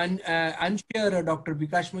 Can you unshare Dr.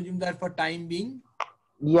 Vikash Majumdar for time being?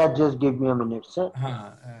 Yeah, just give me a minute, sir.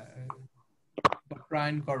 Dr.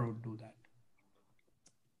 Ayankar would do that.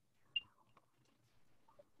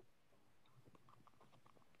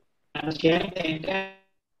 I'm sharing the entire.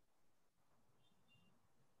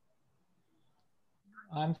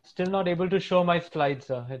 I'm still not able to show my slides,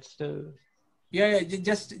 sir. It's still... Yeah,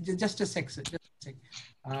 just a sec, sir. Just a sec.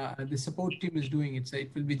 The support team is doing it, so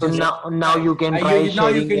it will be So just... now you can try now you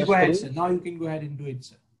sharing can your go ahead, screen. sir. Now you can go ahead and do it,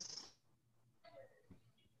 sir.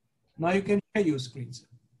 Now you can share your screen, sir.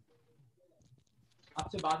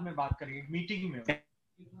 आपसे बाद में बात करेंगे meeting में.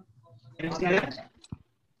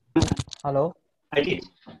 Hello.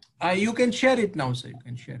 You can share it now, sir. You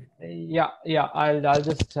can share it. Yeah. I'll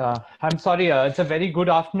just. I'm sorry. It's a very good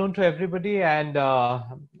afternoon to everybody, and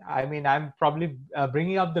I mean, I'm probably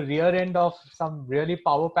bringing up the rear end of some really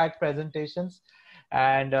power-packed presentations,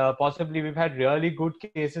 and possibly we've had really good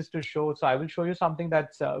cases to show. So I will show you something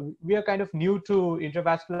that's we are kind of new to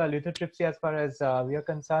intravascular lithotripsy as far as we are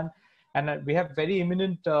concerned. And we have very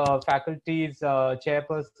eminent faculties,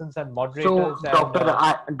 chairpersons, and moderators. So,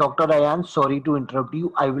 Dr. Ayan, sorry to interrupt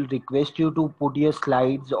you. I will request you to put your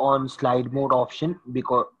slides on slide mode option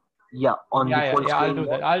because Yeah, on the full I'll screen do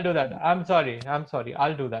that. mode. I'll do that. I'm sorry.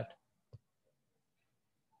 I'll do that.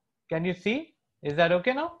 Can you see? Is that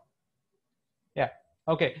okay now? Yeah.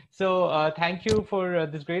 Okay. So thank you for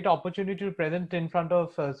this great opportunity to present in front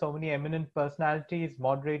of so many eminent personalities,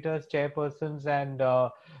 moderators, chairpersons, and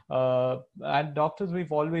doctors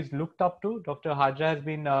we've always looked up to. Dr. Hajra has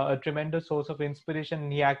been a tremendous source of inspiration.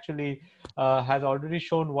 He actually has already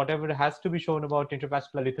shown whatever has to be shown about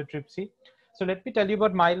intravascular lithotripsy. So let me tell you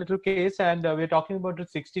about my little case, and we're talking about a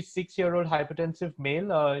 66-year-old hypertensive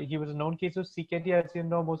male. He was a known case of CKD. As you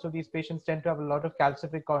know, most of these patients tend to have a lot of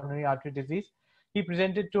calcific coronary artery disease. He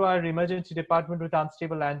presented to our emergency department with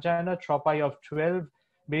unstable angina, tropi of 12,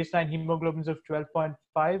 baseline hemoglobins of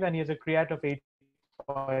 12.5, and he has a creat of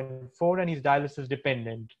 8.4, and he's dialysis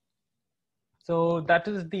dependent. So that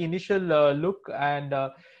is the initial look, and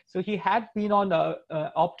so he had been on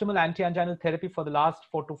optimal anti-anginal therapy for the last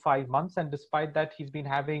 4 to 5 months, and despite that, he's been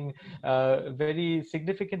having very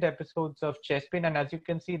significant episodes of chest pain. And as you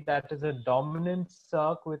can see, that is a dominant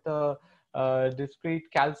circ with a discrete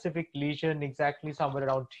calcific lesion exactly somewhere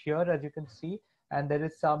around here, as you can see, and there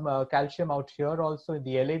is some calcium out here also in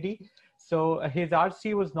the LAD. So his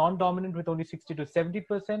RC was non-dominant with only 60 to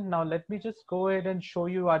 70%. Now let me just go ahead and show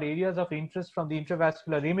you our areas of interest from the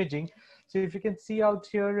intravascular imaging. So if you can see out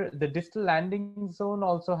here, the distal landing zone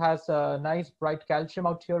also has a nice bright calcium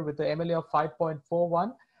out here with the MLA of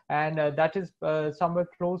 5.41. And that is somewhere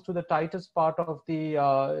close to the tightest part of the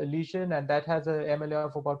lesion, and that has a MLA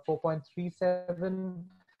of about 4.37.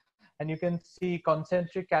 And you can see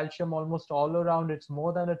concentric calcium almost all around. It's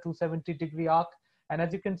more than a 270-degree arc. And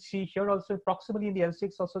as you can see here also, proximally in the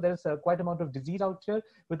L6 also, there's quite amount of disease out here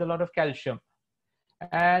with a lot of calcium.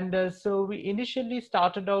 And so we initially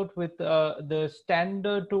started out with the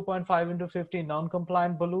standard 2.5 into 50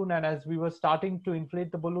 non-compliant balloon. And as we were starting to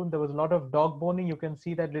inflate the balloon, there was a lot of dog boning. You can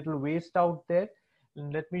see that little waist out there.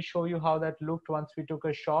 And let me show you how that looked once we took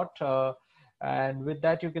a shot. And with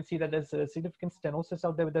that, you can see that there's a significant stenosis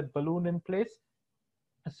out there with that balloon in place.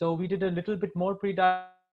 So we did a little bit more pre-dilatation.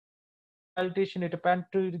 It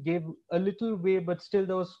apparently gave a little way, but still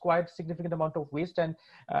there was quite significant amount of waste. And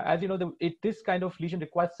as you know, this kind of lesion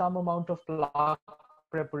requires some amount of plaque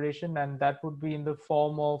preparation, and that would be in the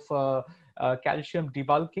form of calcium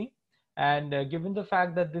debulking. And given the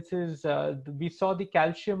fact that this is, we saw the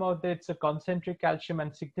calcium out there, it's a concentric calcium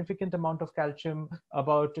and significant amount of calcium,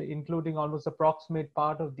 about including almost approximate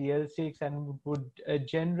part of the L6, and would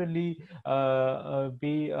generally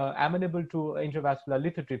be amenable to intravascular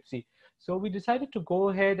lithotripsy. So we decided to go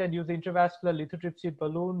ahead and use the intravascular lithotripsy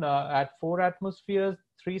balloon at 4 atmospheres.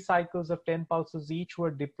 3 cycles of 10 pulses each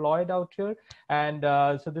were deployed out here. And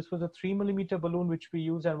so this was a 3 millimeter balloon which we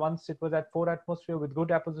used. And once it was at 4 atmosphere with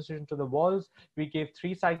good apposition to the walls, we gave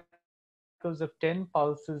 3 cycles of 10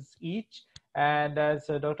 pulses each. And as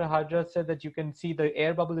Dr. Hajra said, that you can see the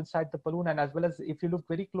air bubble inside the balloon. And as well as if you look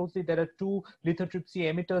very closely, there are 2 lithotripsy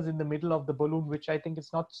emitters in the middle of the balloon, which I think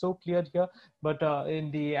is not so clear here, but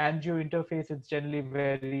in the angio interface, it's generally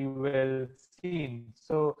very well seen.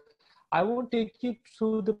 So I won't take you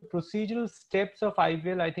through the procedural steps of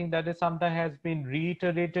IVL. I think that is something that has been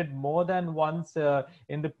reiterated more than once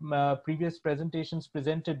in the previous presentations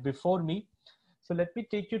presented before me. So let me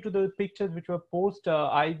take you to the pictures which were post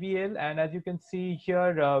IVL. And as you can see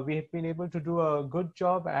here, we have been able to do a good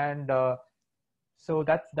job. And so so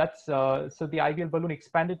the IVL balloon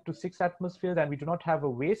expanded to 6 atmospheres, and we do not have a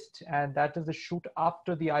waist. And that is the shoot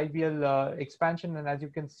after the IVL expansion. And as you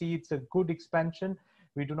can see, it's a good expansion.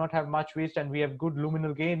 We do not have much waste, and we have good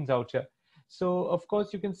luminal gains out here. So of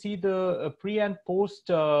course you can see the pre and post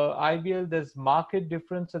IVL, there's marked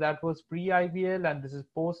difference. So that was pre IVL and this is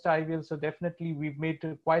post IVL. So definitely we've made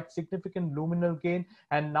a quite significant luminal gain.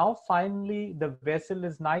 And now finally the vessel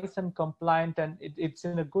is nice and compliant, and it's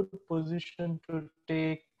in a good position to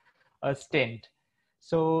take a stent.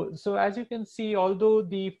 So as you can see, although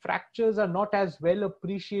the fractures are not as well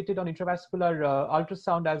appreciated on intravascular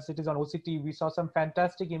ultrasound as it is on OCT, we saw some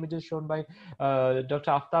fantastic images shown by Dr.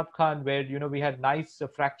 Aftab Khan, where we had nice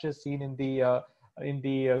fractures seen in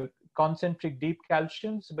the concentric deep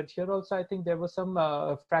calciums. But here also, I think there were some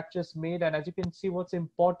fractures made, and as you can see, what's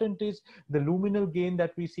important is the luminal gain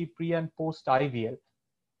that we see pre and post IVL.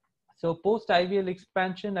 So post IVL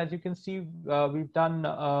expansion, as you can see, we've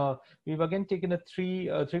again taken a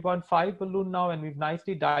 3.5 balloon now, and we've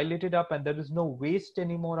nicely dilated up, and there is no waste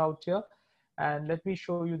anymore out here. And let me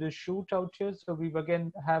show you the shoot out here. So we've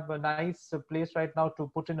again have a nice place right now to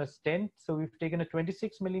put in a stent. So we've taken a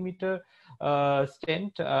 26 millimeter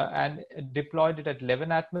stent and deployed it at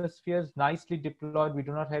 11 atmospheres, nicely deployed. We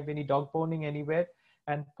do not have any dog boning anywhere.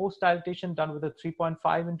 And post-dilatation done with a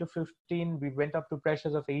 3.5 into 15, we went up to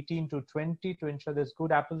pressures of 18 to 20 to ensure there's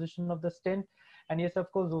good apposition of the stent. And yes,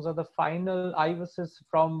 of course, those are the final IVUSs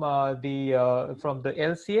from the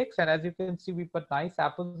LCX. And as you can see, we've got nice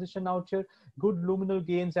apposition out here, good luminal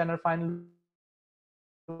gains, and our final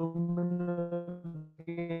luminal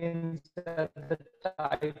gains at the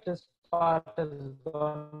tightest part has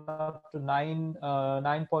gone up to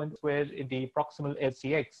 9 points where in the proximal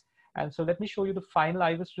LCX. And so let me show you the final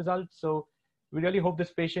IVUS results. So we really hope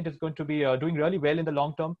this patient is going to be doing really well in the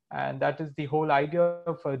long term. And that is the whole idea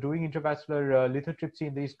of doing intravascular lithotripsy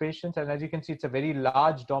in these patients. And as you can see, it's a very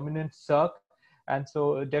large dominant circ. And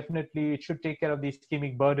so definitely it should take care of the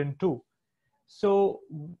ischemic burden too. So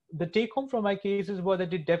the take home from my cases was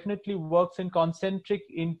that it definitely works in concentric,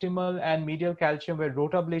 intimal, and medial calcium where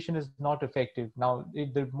rotablation is not effective. Now,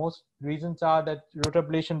 the most reasons are that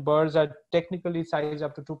rotablation burrs are technically sized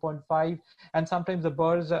up to 2.5, and sometimes the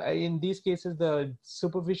burrs, in these cases, the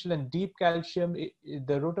superficial and deep calcium,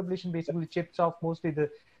 the rotablation basically chips off mostly the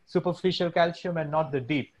superficial calcium and not the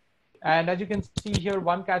deep. And as you can see here,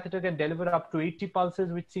 one catheter can deliver up to 80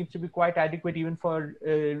 pulses, which seems to be quite adequate even for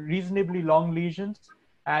reasonably long lesions.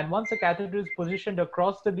 And once the catheter is positioned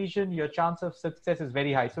across the lesion, your chance of success is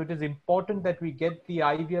very high. So it is important that we get the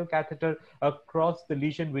IVL catheter across the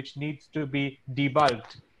lesion, which needs to be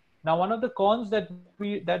debulked. Now, one of the cons that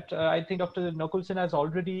I think Dr. Nakulson has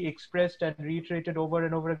already expressed and reiterated over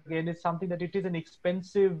and over again is something that it is an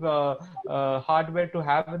expensive hardware to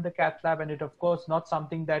have in the cath lab, and it, of course, not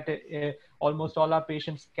something that almost all our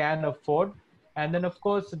patients can afford. And then, of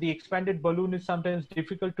course, the expanded balloon is sometimes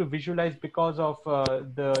difficult to visualize because of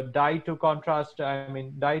the dye to contrast,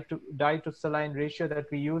 dye to saline ratio that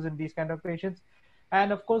we use in these kind of patients.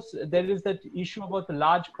 And of course, there is that issue about the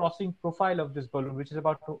large crossing profile of this balloon, which is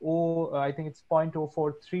about I think it's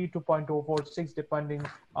 0.043 to 0.046, depending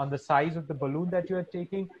on the size of the balloon that you are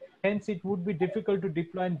taking. Hence, it would be difficult to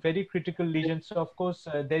deploy in very critical lesions. So, of course,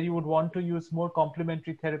 there you would want to use more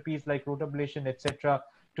complementary therapies like rotablation, etc.,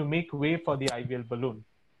 to make way for the IVL balloon.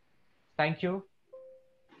 Thank you.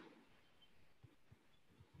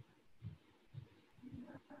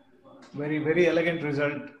 Very, very elegant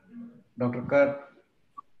result, Dr. Kar.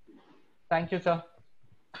 Thank you, sir.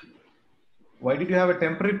 Why did you have a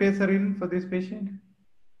temporary pacer in for this patient?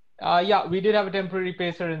 Yeah, we did have a temporary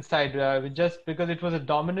pacer inside, just because it was a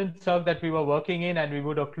dominant circ that we were working in, and we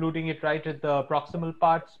were occluding it right at the proximal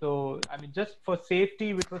part. So, just for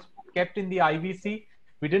safety, which was kept in the IVC,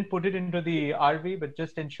 we didn't put it into the RV, but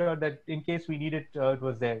just ensure that in case we need it, it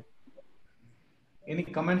was there. Any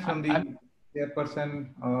comments from the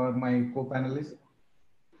chairperson or my co-panelist?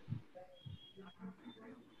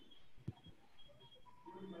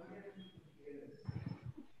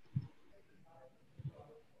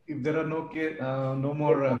 If there are no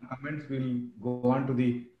more comments, we'll go on to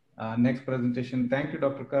the next presentation. Thank you,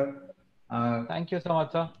 Dr. Kar. Thank you so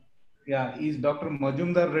much, sir. Yeah, is Dr.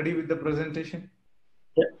 Majumdar ready with the presentation?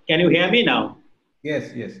 Can you hear me now?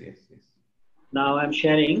 Yes. Now I'm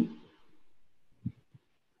sharing.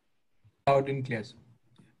 Out in class.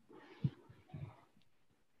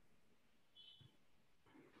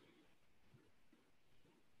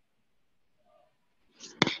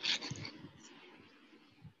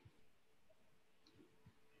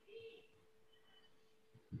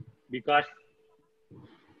 Because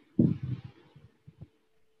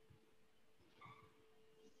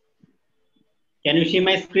can you see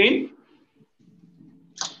my screen?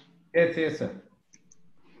 Yes, sir.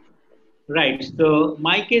 Right. So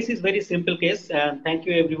my case is very simple case. Thank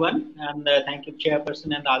you, everyone, and thank you,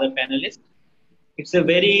 chairperson and the other panelists. It's a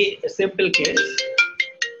very simple case.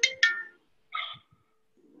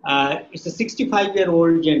 It's a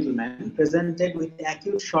 65-year-old gentleman presented with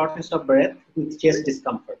acute shortness of breath with chest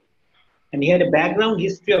discomfort. And he had a background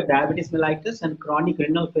history of diabetes mellitus and chronic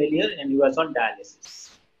renal failure, and he was on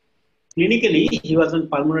dialysis. Clinically, he was on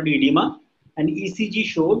pulmonary edema, and ECG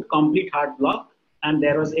showed complete heart block, and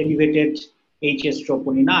there was elevated HS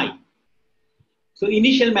troponin I. So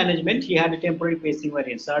initial management, he had a temporary pacing were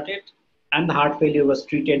inserted, and the heart failure was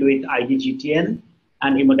treated with IVGTN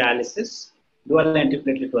and hemodialysis. Dual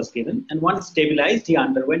antiplatelet was given, and once stabilized, he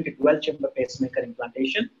underwent a dual-chamber pacemaker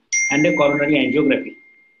implantation and a coronary angiography.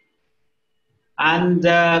 And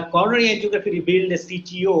coronary angiography revealed a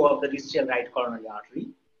CTO of the distal right coronary artery.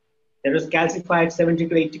 There was calcified 70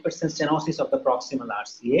 to 80% stenosis of the proximal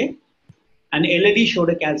RCA. And LAD showed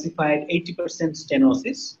a calcified 80%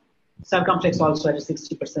 stenosis. Circumflex also had a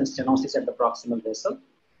 60% stenosis at the proximal vessel.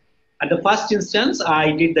 At the first instance,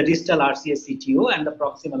 I did the distal RCA CTO, and the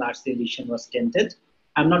proximal RCA lesion was stented.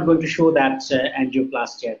 I'm not going to show that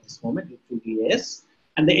angioplasty at this moment due to VAS.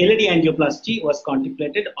 and the LED angioplasty was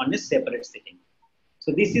contemplated on a separate setting.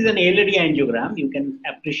 So this is an LED angiogram, you can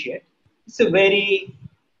appreciate. It's a very,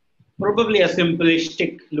 probably a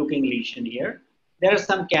simplistic looking lesion here. There are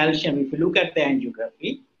some calcium, if you look at the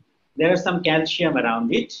angiography, there are some calcium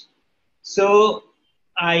around it. So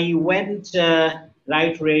I went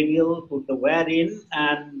right radial, put the wire in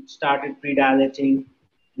and started pre-dilating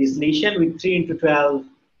this lesion with 3x12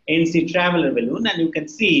 NC traveler balloon, and you can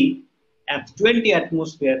see at 20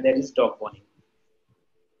 atmosphere there is dog boning.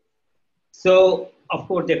 So of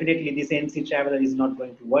course, definitely this NC traveler is not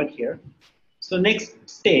going to work here. So next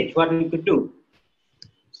stage, what we could do?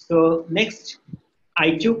 So next,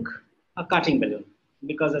 I took a cutting balloon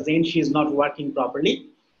because as NC is not working properly.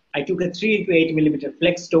 I took a 3x8mm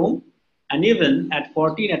flex dome, and even at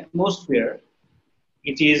 14 atmosphere,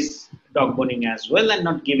 it is dog boning as well and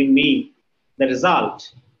not giving me the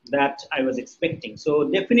result that I was expecting. So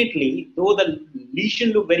definitely, though the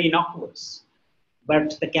lesion looked very innocuous,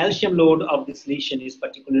 but the calcium load of this lesion is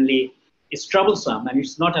particularly troublesome, and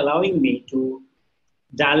it's not allowing me to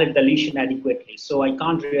dilate the lesion adequately. So I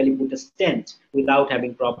can't really put a stent without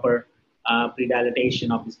having proper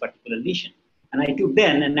pre-dilatation of this particular lesion. And I took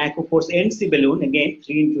then an Aquaforce NC balloon, again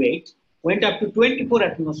 3x8, went up to 24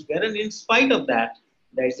 atmosphere, and in spite of that,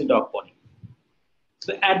 there is a dog boning.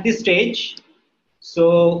 So at this stage,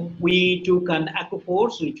 so we took an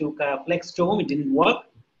Aquaforce, we took a flex dome, it didn't work.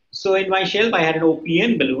 So in my shelf, I had an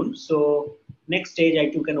OPN balloon. So next stage, I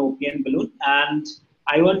took an OPN balloon, and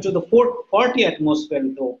I went to the 40 atmosphere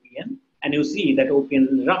with the OPN, and you see that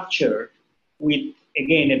OPN ruptured with,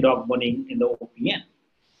 again, a dog boning in the OPN.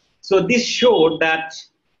 So this showed that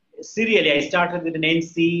serially, I started with an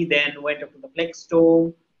NC, then went up to the flex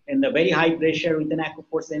dome, and the very high pressure with an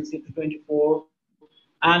Aquaforce NC to 24.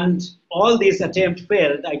 And all these attempts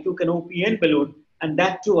failed. I took an OPN balloon, and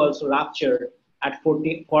that too also ruptured at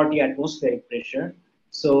 40 atmospheric pressure.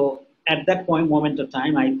 So at that moment of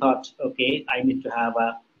time, I thought, okay, I need to have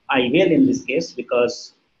a IVL in this case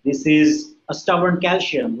because this is a stubborn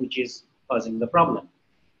calcium which is causing the problem.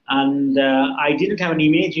 And I didn't have an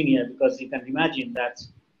imaging here because you can imagine that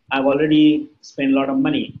I've already spent a lot of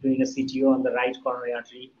money doing a CTO on the right coronary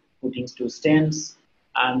artery, putting 2 stents,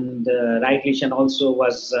 and right lesion also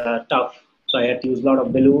was tough. So I had to use a lot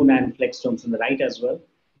of balloon and flex domes on the right as well.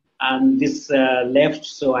 And this left,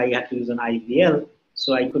 so I had to use an IVL.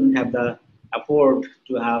 So I couldn't have the afford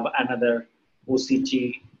to have another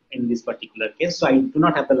OCT in this particular case. So I do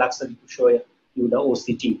not have the luxury to show you the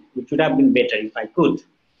OCT, which would have been better if I could.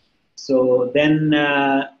 So then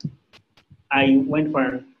I went for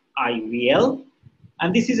an IVL,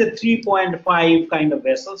 and this is a 3.5 kind of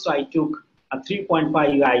vessel. So I took a 3.5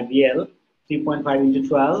 IVL, 3.5 into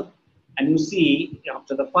 12, and you see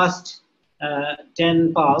after the first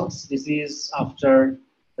 10 pulse, this is after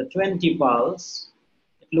the 20 pulse,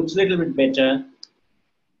 it looks a little bit better.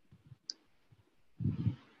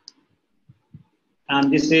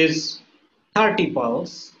 And this is 30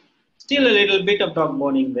 pulse, still a little bit of dog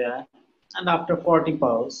boning there. And after 40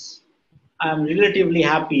 pulse, I'm relatively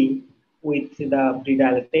happy with the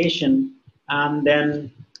pre-dilatation. And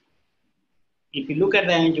then if you look at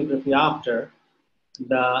the angiography after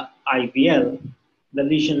the IVL, the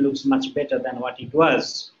lesion looks much better than what it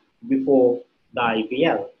was before the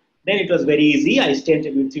IVL. Then it was very easy. I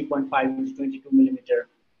stented with 3.5 into 22 millimeter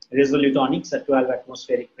resolute onyx at 12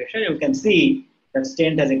 atmospheric pressure. You can see that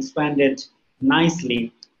stent has expanded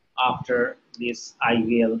nicely after this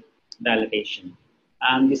IVL dilatation.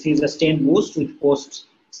 And this is a stent boost with post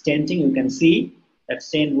stenting. You can see that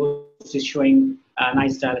stent boost is showing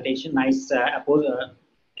nice dilatation, nice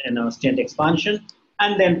stent expansion,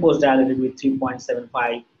 and then post dilated with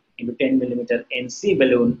 3.75 into 10 millimeter NC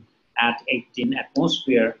balloon at 18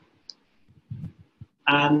 atmosphere.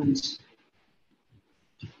 And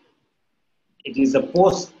it is a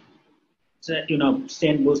post,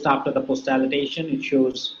 stent boost after the post dilatation. It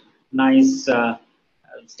shows nice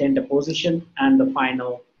stent deposition and the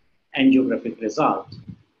final angiographic result.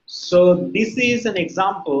 So this is an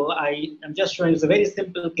example. I am just showing. It's a very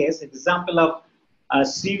simple case, example of a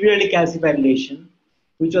severely calcified lesion,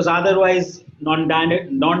 which was otherwise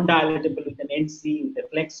non-dilatable with an NC, with a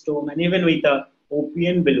flex dome, and even with a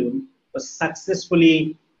OPN balloon, was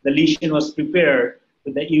successfully, the lesion was prepared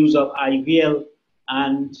with the use of IVL,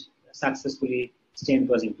 and successfully stent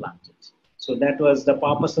was implanted. So that was the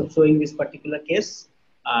purpose of showing this particular case.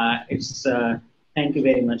 Thank you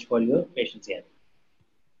very much for your patience here.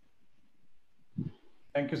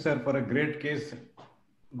 Thank you, sir, for a great case.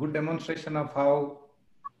 Good demonstration of how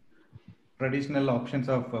traditional options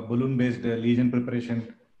of balloon-based lesion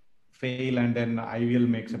preparation fail, and then IVL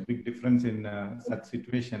makes a big difference in such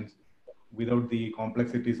situations without the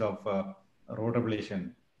complexities of root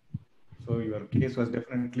ablation. So your case was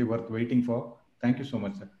definitely worth waiting for. Thank you so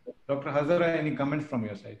much, sir. Dr. Hazara, any comments from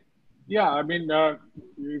your side? Yeah, I mean,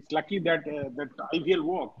 it's lucky that that IVL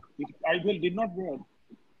worked. If IVL did not work,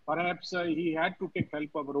 perhaps he had to take help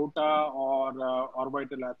of rota or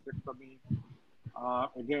orbital atherectomy.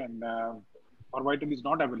 Again, orbital is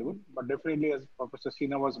not available, but definitely, as Professor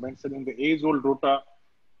Sina was mentioning, the age-old rota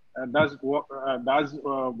does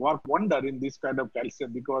work wonder in this kind of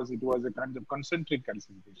calcium, because it was a kind of concentric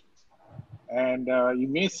calcifications. And you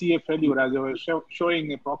may see a failure, as I was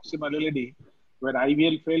showing a proximal LED, where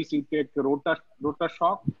IVL fails, you take rota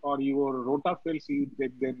shock, or your rota fails, you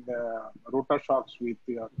take then rota shocks with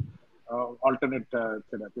your alternate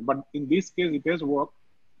therapy. But in this case, it has worked,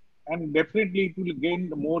 and definitely it will gain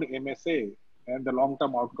more MSA, and the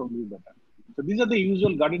long-term outcome will be better. So these are the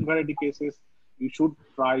usual garden variety cases. You should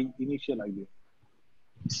try initial IVL.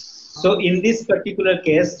 So in this particular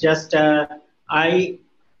case, just I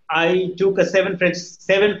took a seven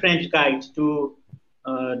French guide to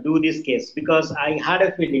do this case, because I had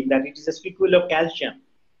a feeling that it is a spicule of calcium.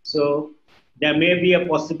 So there may be a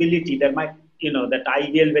possibility that might, that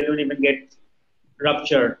IVL balloon even get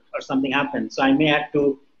ruptured or something happens. So I may have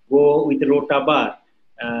to go with the rota bar.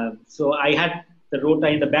 So I had the rota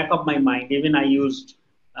in the back of my mind. Even I used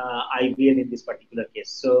IVL in this particular case.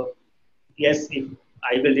 So yes, if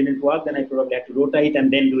IVL didn't work, then I probably had to rota it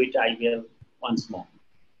and then do it IVL once more.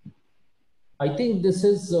 I think this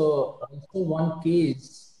is also one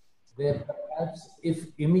case where perhaps if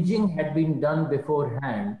imaging had been done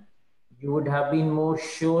beforehand, you would have been more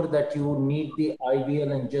sure that you need the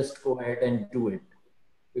IVL and just go ahead and do it.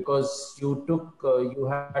 Because you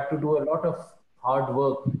had to do a lot of hard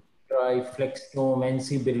work, try flextome,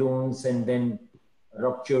 NC balloons, and then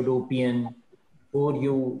ruptured OPN before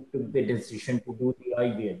you took the decision to do the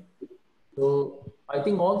IVL. So I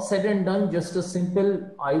think all said and done, just a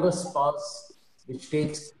simple IVUS pass, which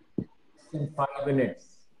takes in 5 minutes,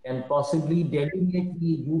 can possibly delineate the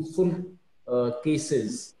useful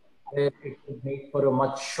cases where it would make for a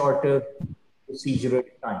much shorter procedural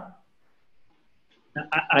time.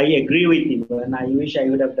 I agree with you, and I wish I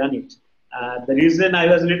would have done it. The reason I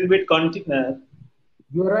was a little bit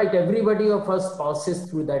You're right. Everybody of us passes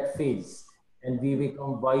through that phase, and we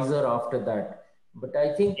become wiser after that. But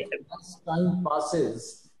I think as time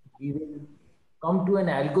passes, we will come to an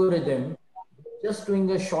algorithm. Just doing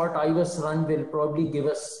a short IVUS run will probably give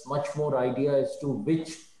us much more idea as to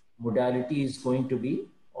which modality is going to be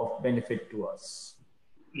of benefit to us.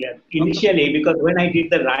 Yeah, initially, because when I did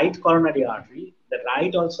the right coronary artery, the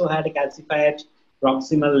right also had a calcified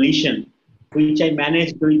proximal lesion, which I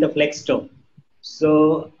managed with a flextome.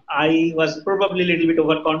 So I was probably a little bit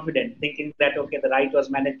overconfident, thinking that, okay, the right was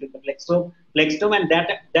managed with the flextome, and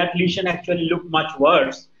that lesion actually looked much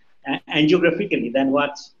worse angiographically than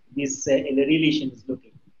what this LED lesion is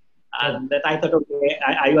looking. And that I thought, okay,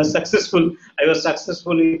 I was successful. I was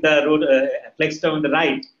successful with the flextome on the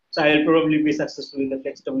right, so I will probably be successful with the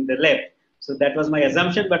flextome in the left. So that was my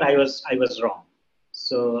assumption, but I was wrong.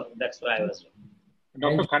 So that's why I was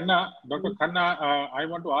wrong. Dr. Khanna, I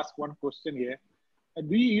want to ask one question here.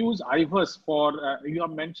 Do you use IVUS for, you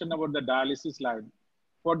have mentioned about the dialysis line,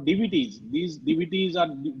 for DVTs? These DVTs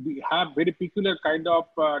have very peculiar kind of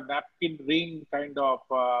napkin ring kind of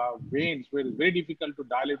veins where it's very difficult to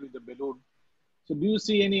dilate with the balloon. So do you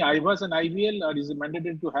see any IVUS and IVL, or is it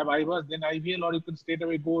mandatory to have IVUS then IVL, or you can straight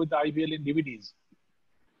away go with the IVL in DVTs?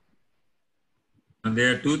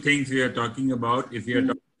 There are two things we are talking about. If we are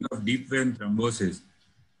talking of deep vein thrombosis,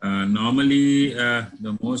 normally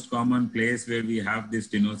the most common place where we have this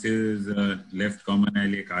stenosis is left common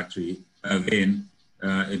iliac artery vein.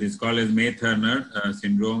 It is called as May-Thurner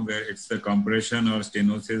syndrome, where it's the compression or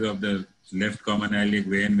stenosis of the left common iliac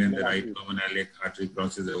vein when the right common iliac artery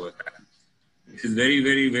crosses over that. It is very,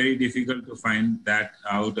 very, very difficult to find that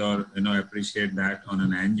out or appreciate that on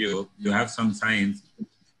an angio. You have some signs.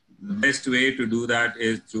 The best way to do that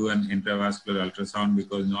is through an intravascular ultrasound,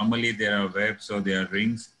 because normally there are webs or there are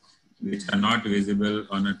rings which are not visible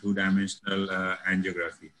on a two-dimensional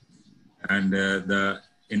angiography. And the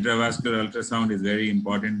intravascular ultrasound is very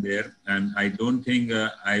important there. And I don't think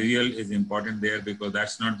IVL is important there, because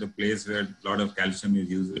that's not the place where a lot of calcium is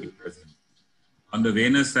usually present. On the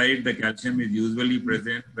venous side, the calcium is usually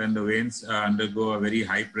present when the veins undergo a very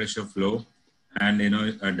high pressure flow and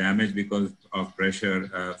a damage because of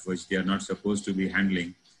pressure which they are not supposed to be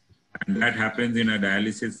handling. And that happens in a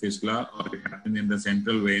dialysis fistula, or it happens in the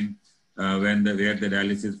central vein where the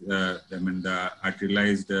dialysis, the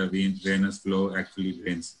arterialized venous flow actually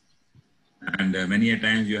drains. And many a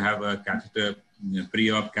times you have a catheter,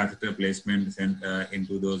 pre-op catheter placement sent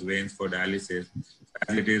into those veins for dialysis.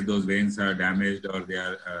 As it is, those veins are damaged or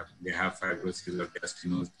they have fibrosis or they are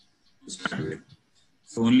stenosed to start with.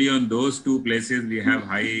 So only on those two places we have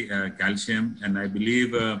high calcium, and I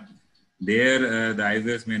believe there the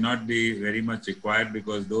IVLs may not be very much required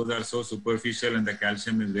because those are so superficial and the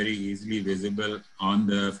calcium is very easily visible on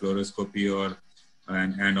the fluoroscopy or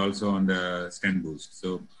and also on the stent boost.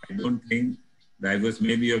 So I don't think the IVLs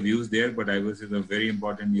may be of use there, but IVLs is a very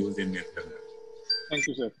important use in network. Thank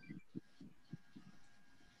you, sir.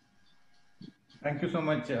 Thank you so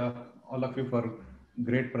much, all of you, for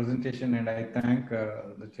great presentation. And I thank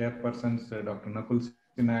the chairpersons, Dr. Nakul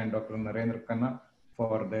Sinha and Dr. Narendra Khanna,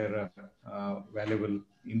 for their valuable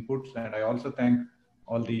inputs. And I also thank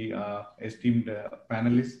all the esteemed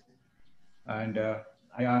panelists. And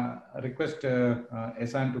I request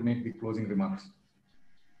Ehsan to make the closing remarks.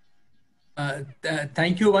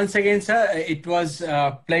 Thank you once again, sir. It was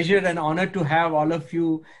a pleasure and honor to have all of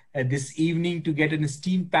you this evening. To get an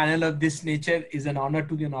esteemed panel of this nature is an honor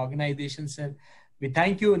to an organization, sir. We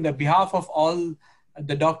thank you on the behalf of all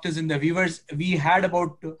the doctors and the viewers. We had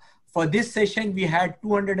for this session, we had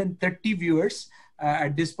 230 viewers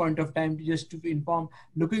at this point of time, just to inform,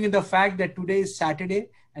 looking at the fact that today is Saturday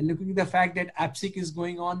and looking at the fact that APSIC is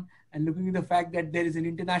going on, and looking at the fact that there is an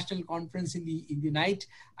international conference in the night,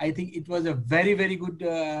 I think it was a very, very good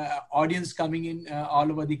audience coming in all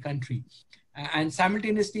over the country. And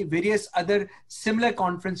simultaneously, various other similar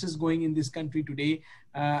conferences going in this country today.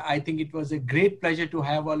 I think it was a great pleasure to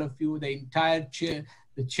have all of you, the entire chair,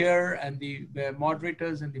 the chair and the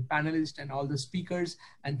moderators and the panelists and all the speakers.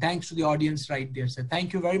 And thanks to the audience right there, sir.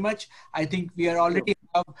 Thank you very much. I think we are already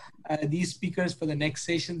have these speakers for the next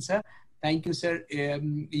session, sir. Thank you, sir.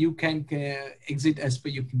 You can exit as per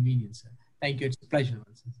your convenience, sir. Thank you. It's a pleasure.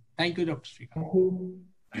 Thank you, Dr. Srikanth.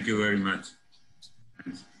 Thank you very much.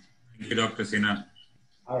 Thank you, Dr. Sinha.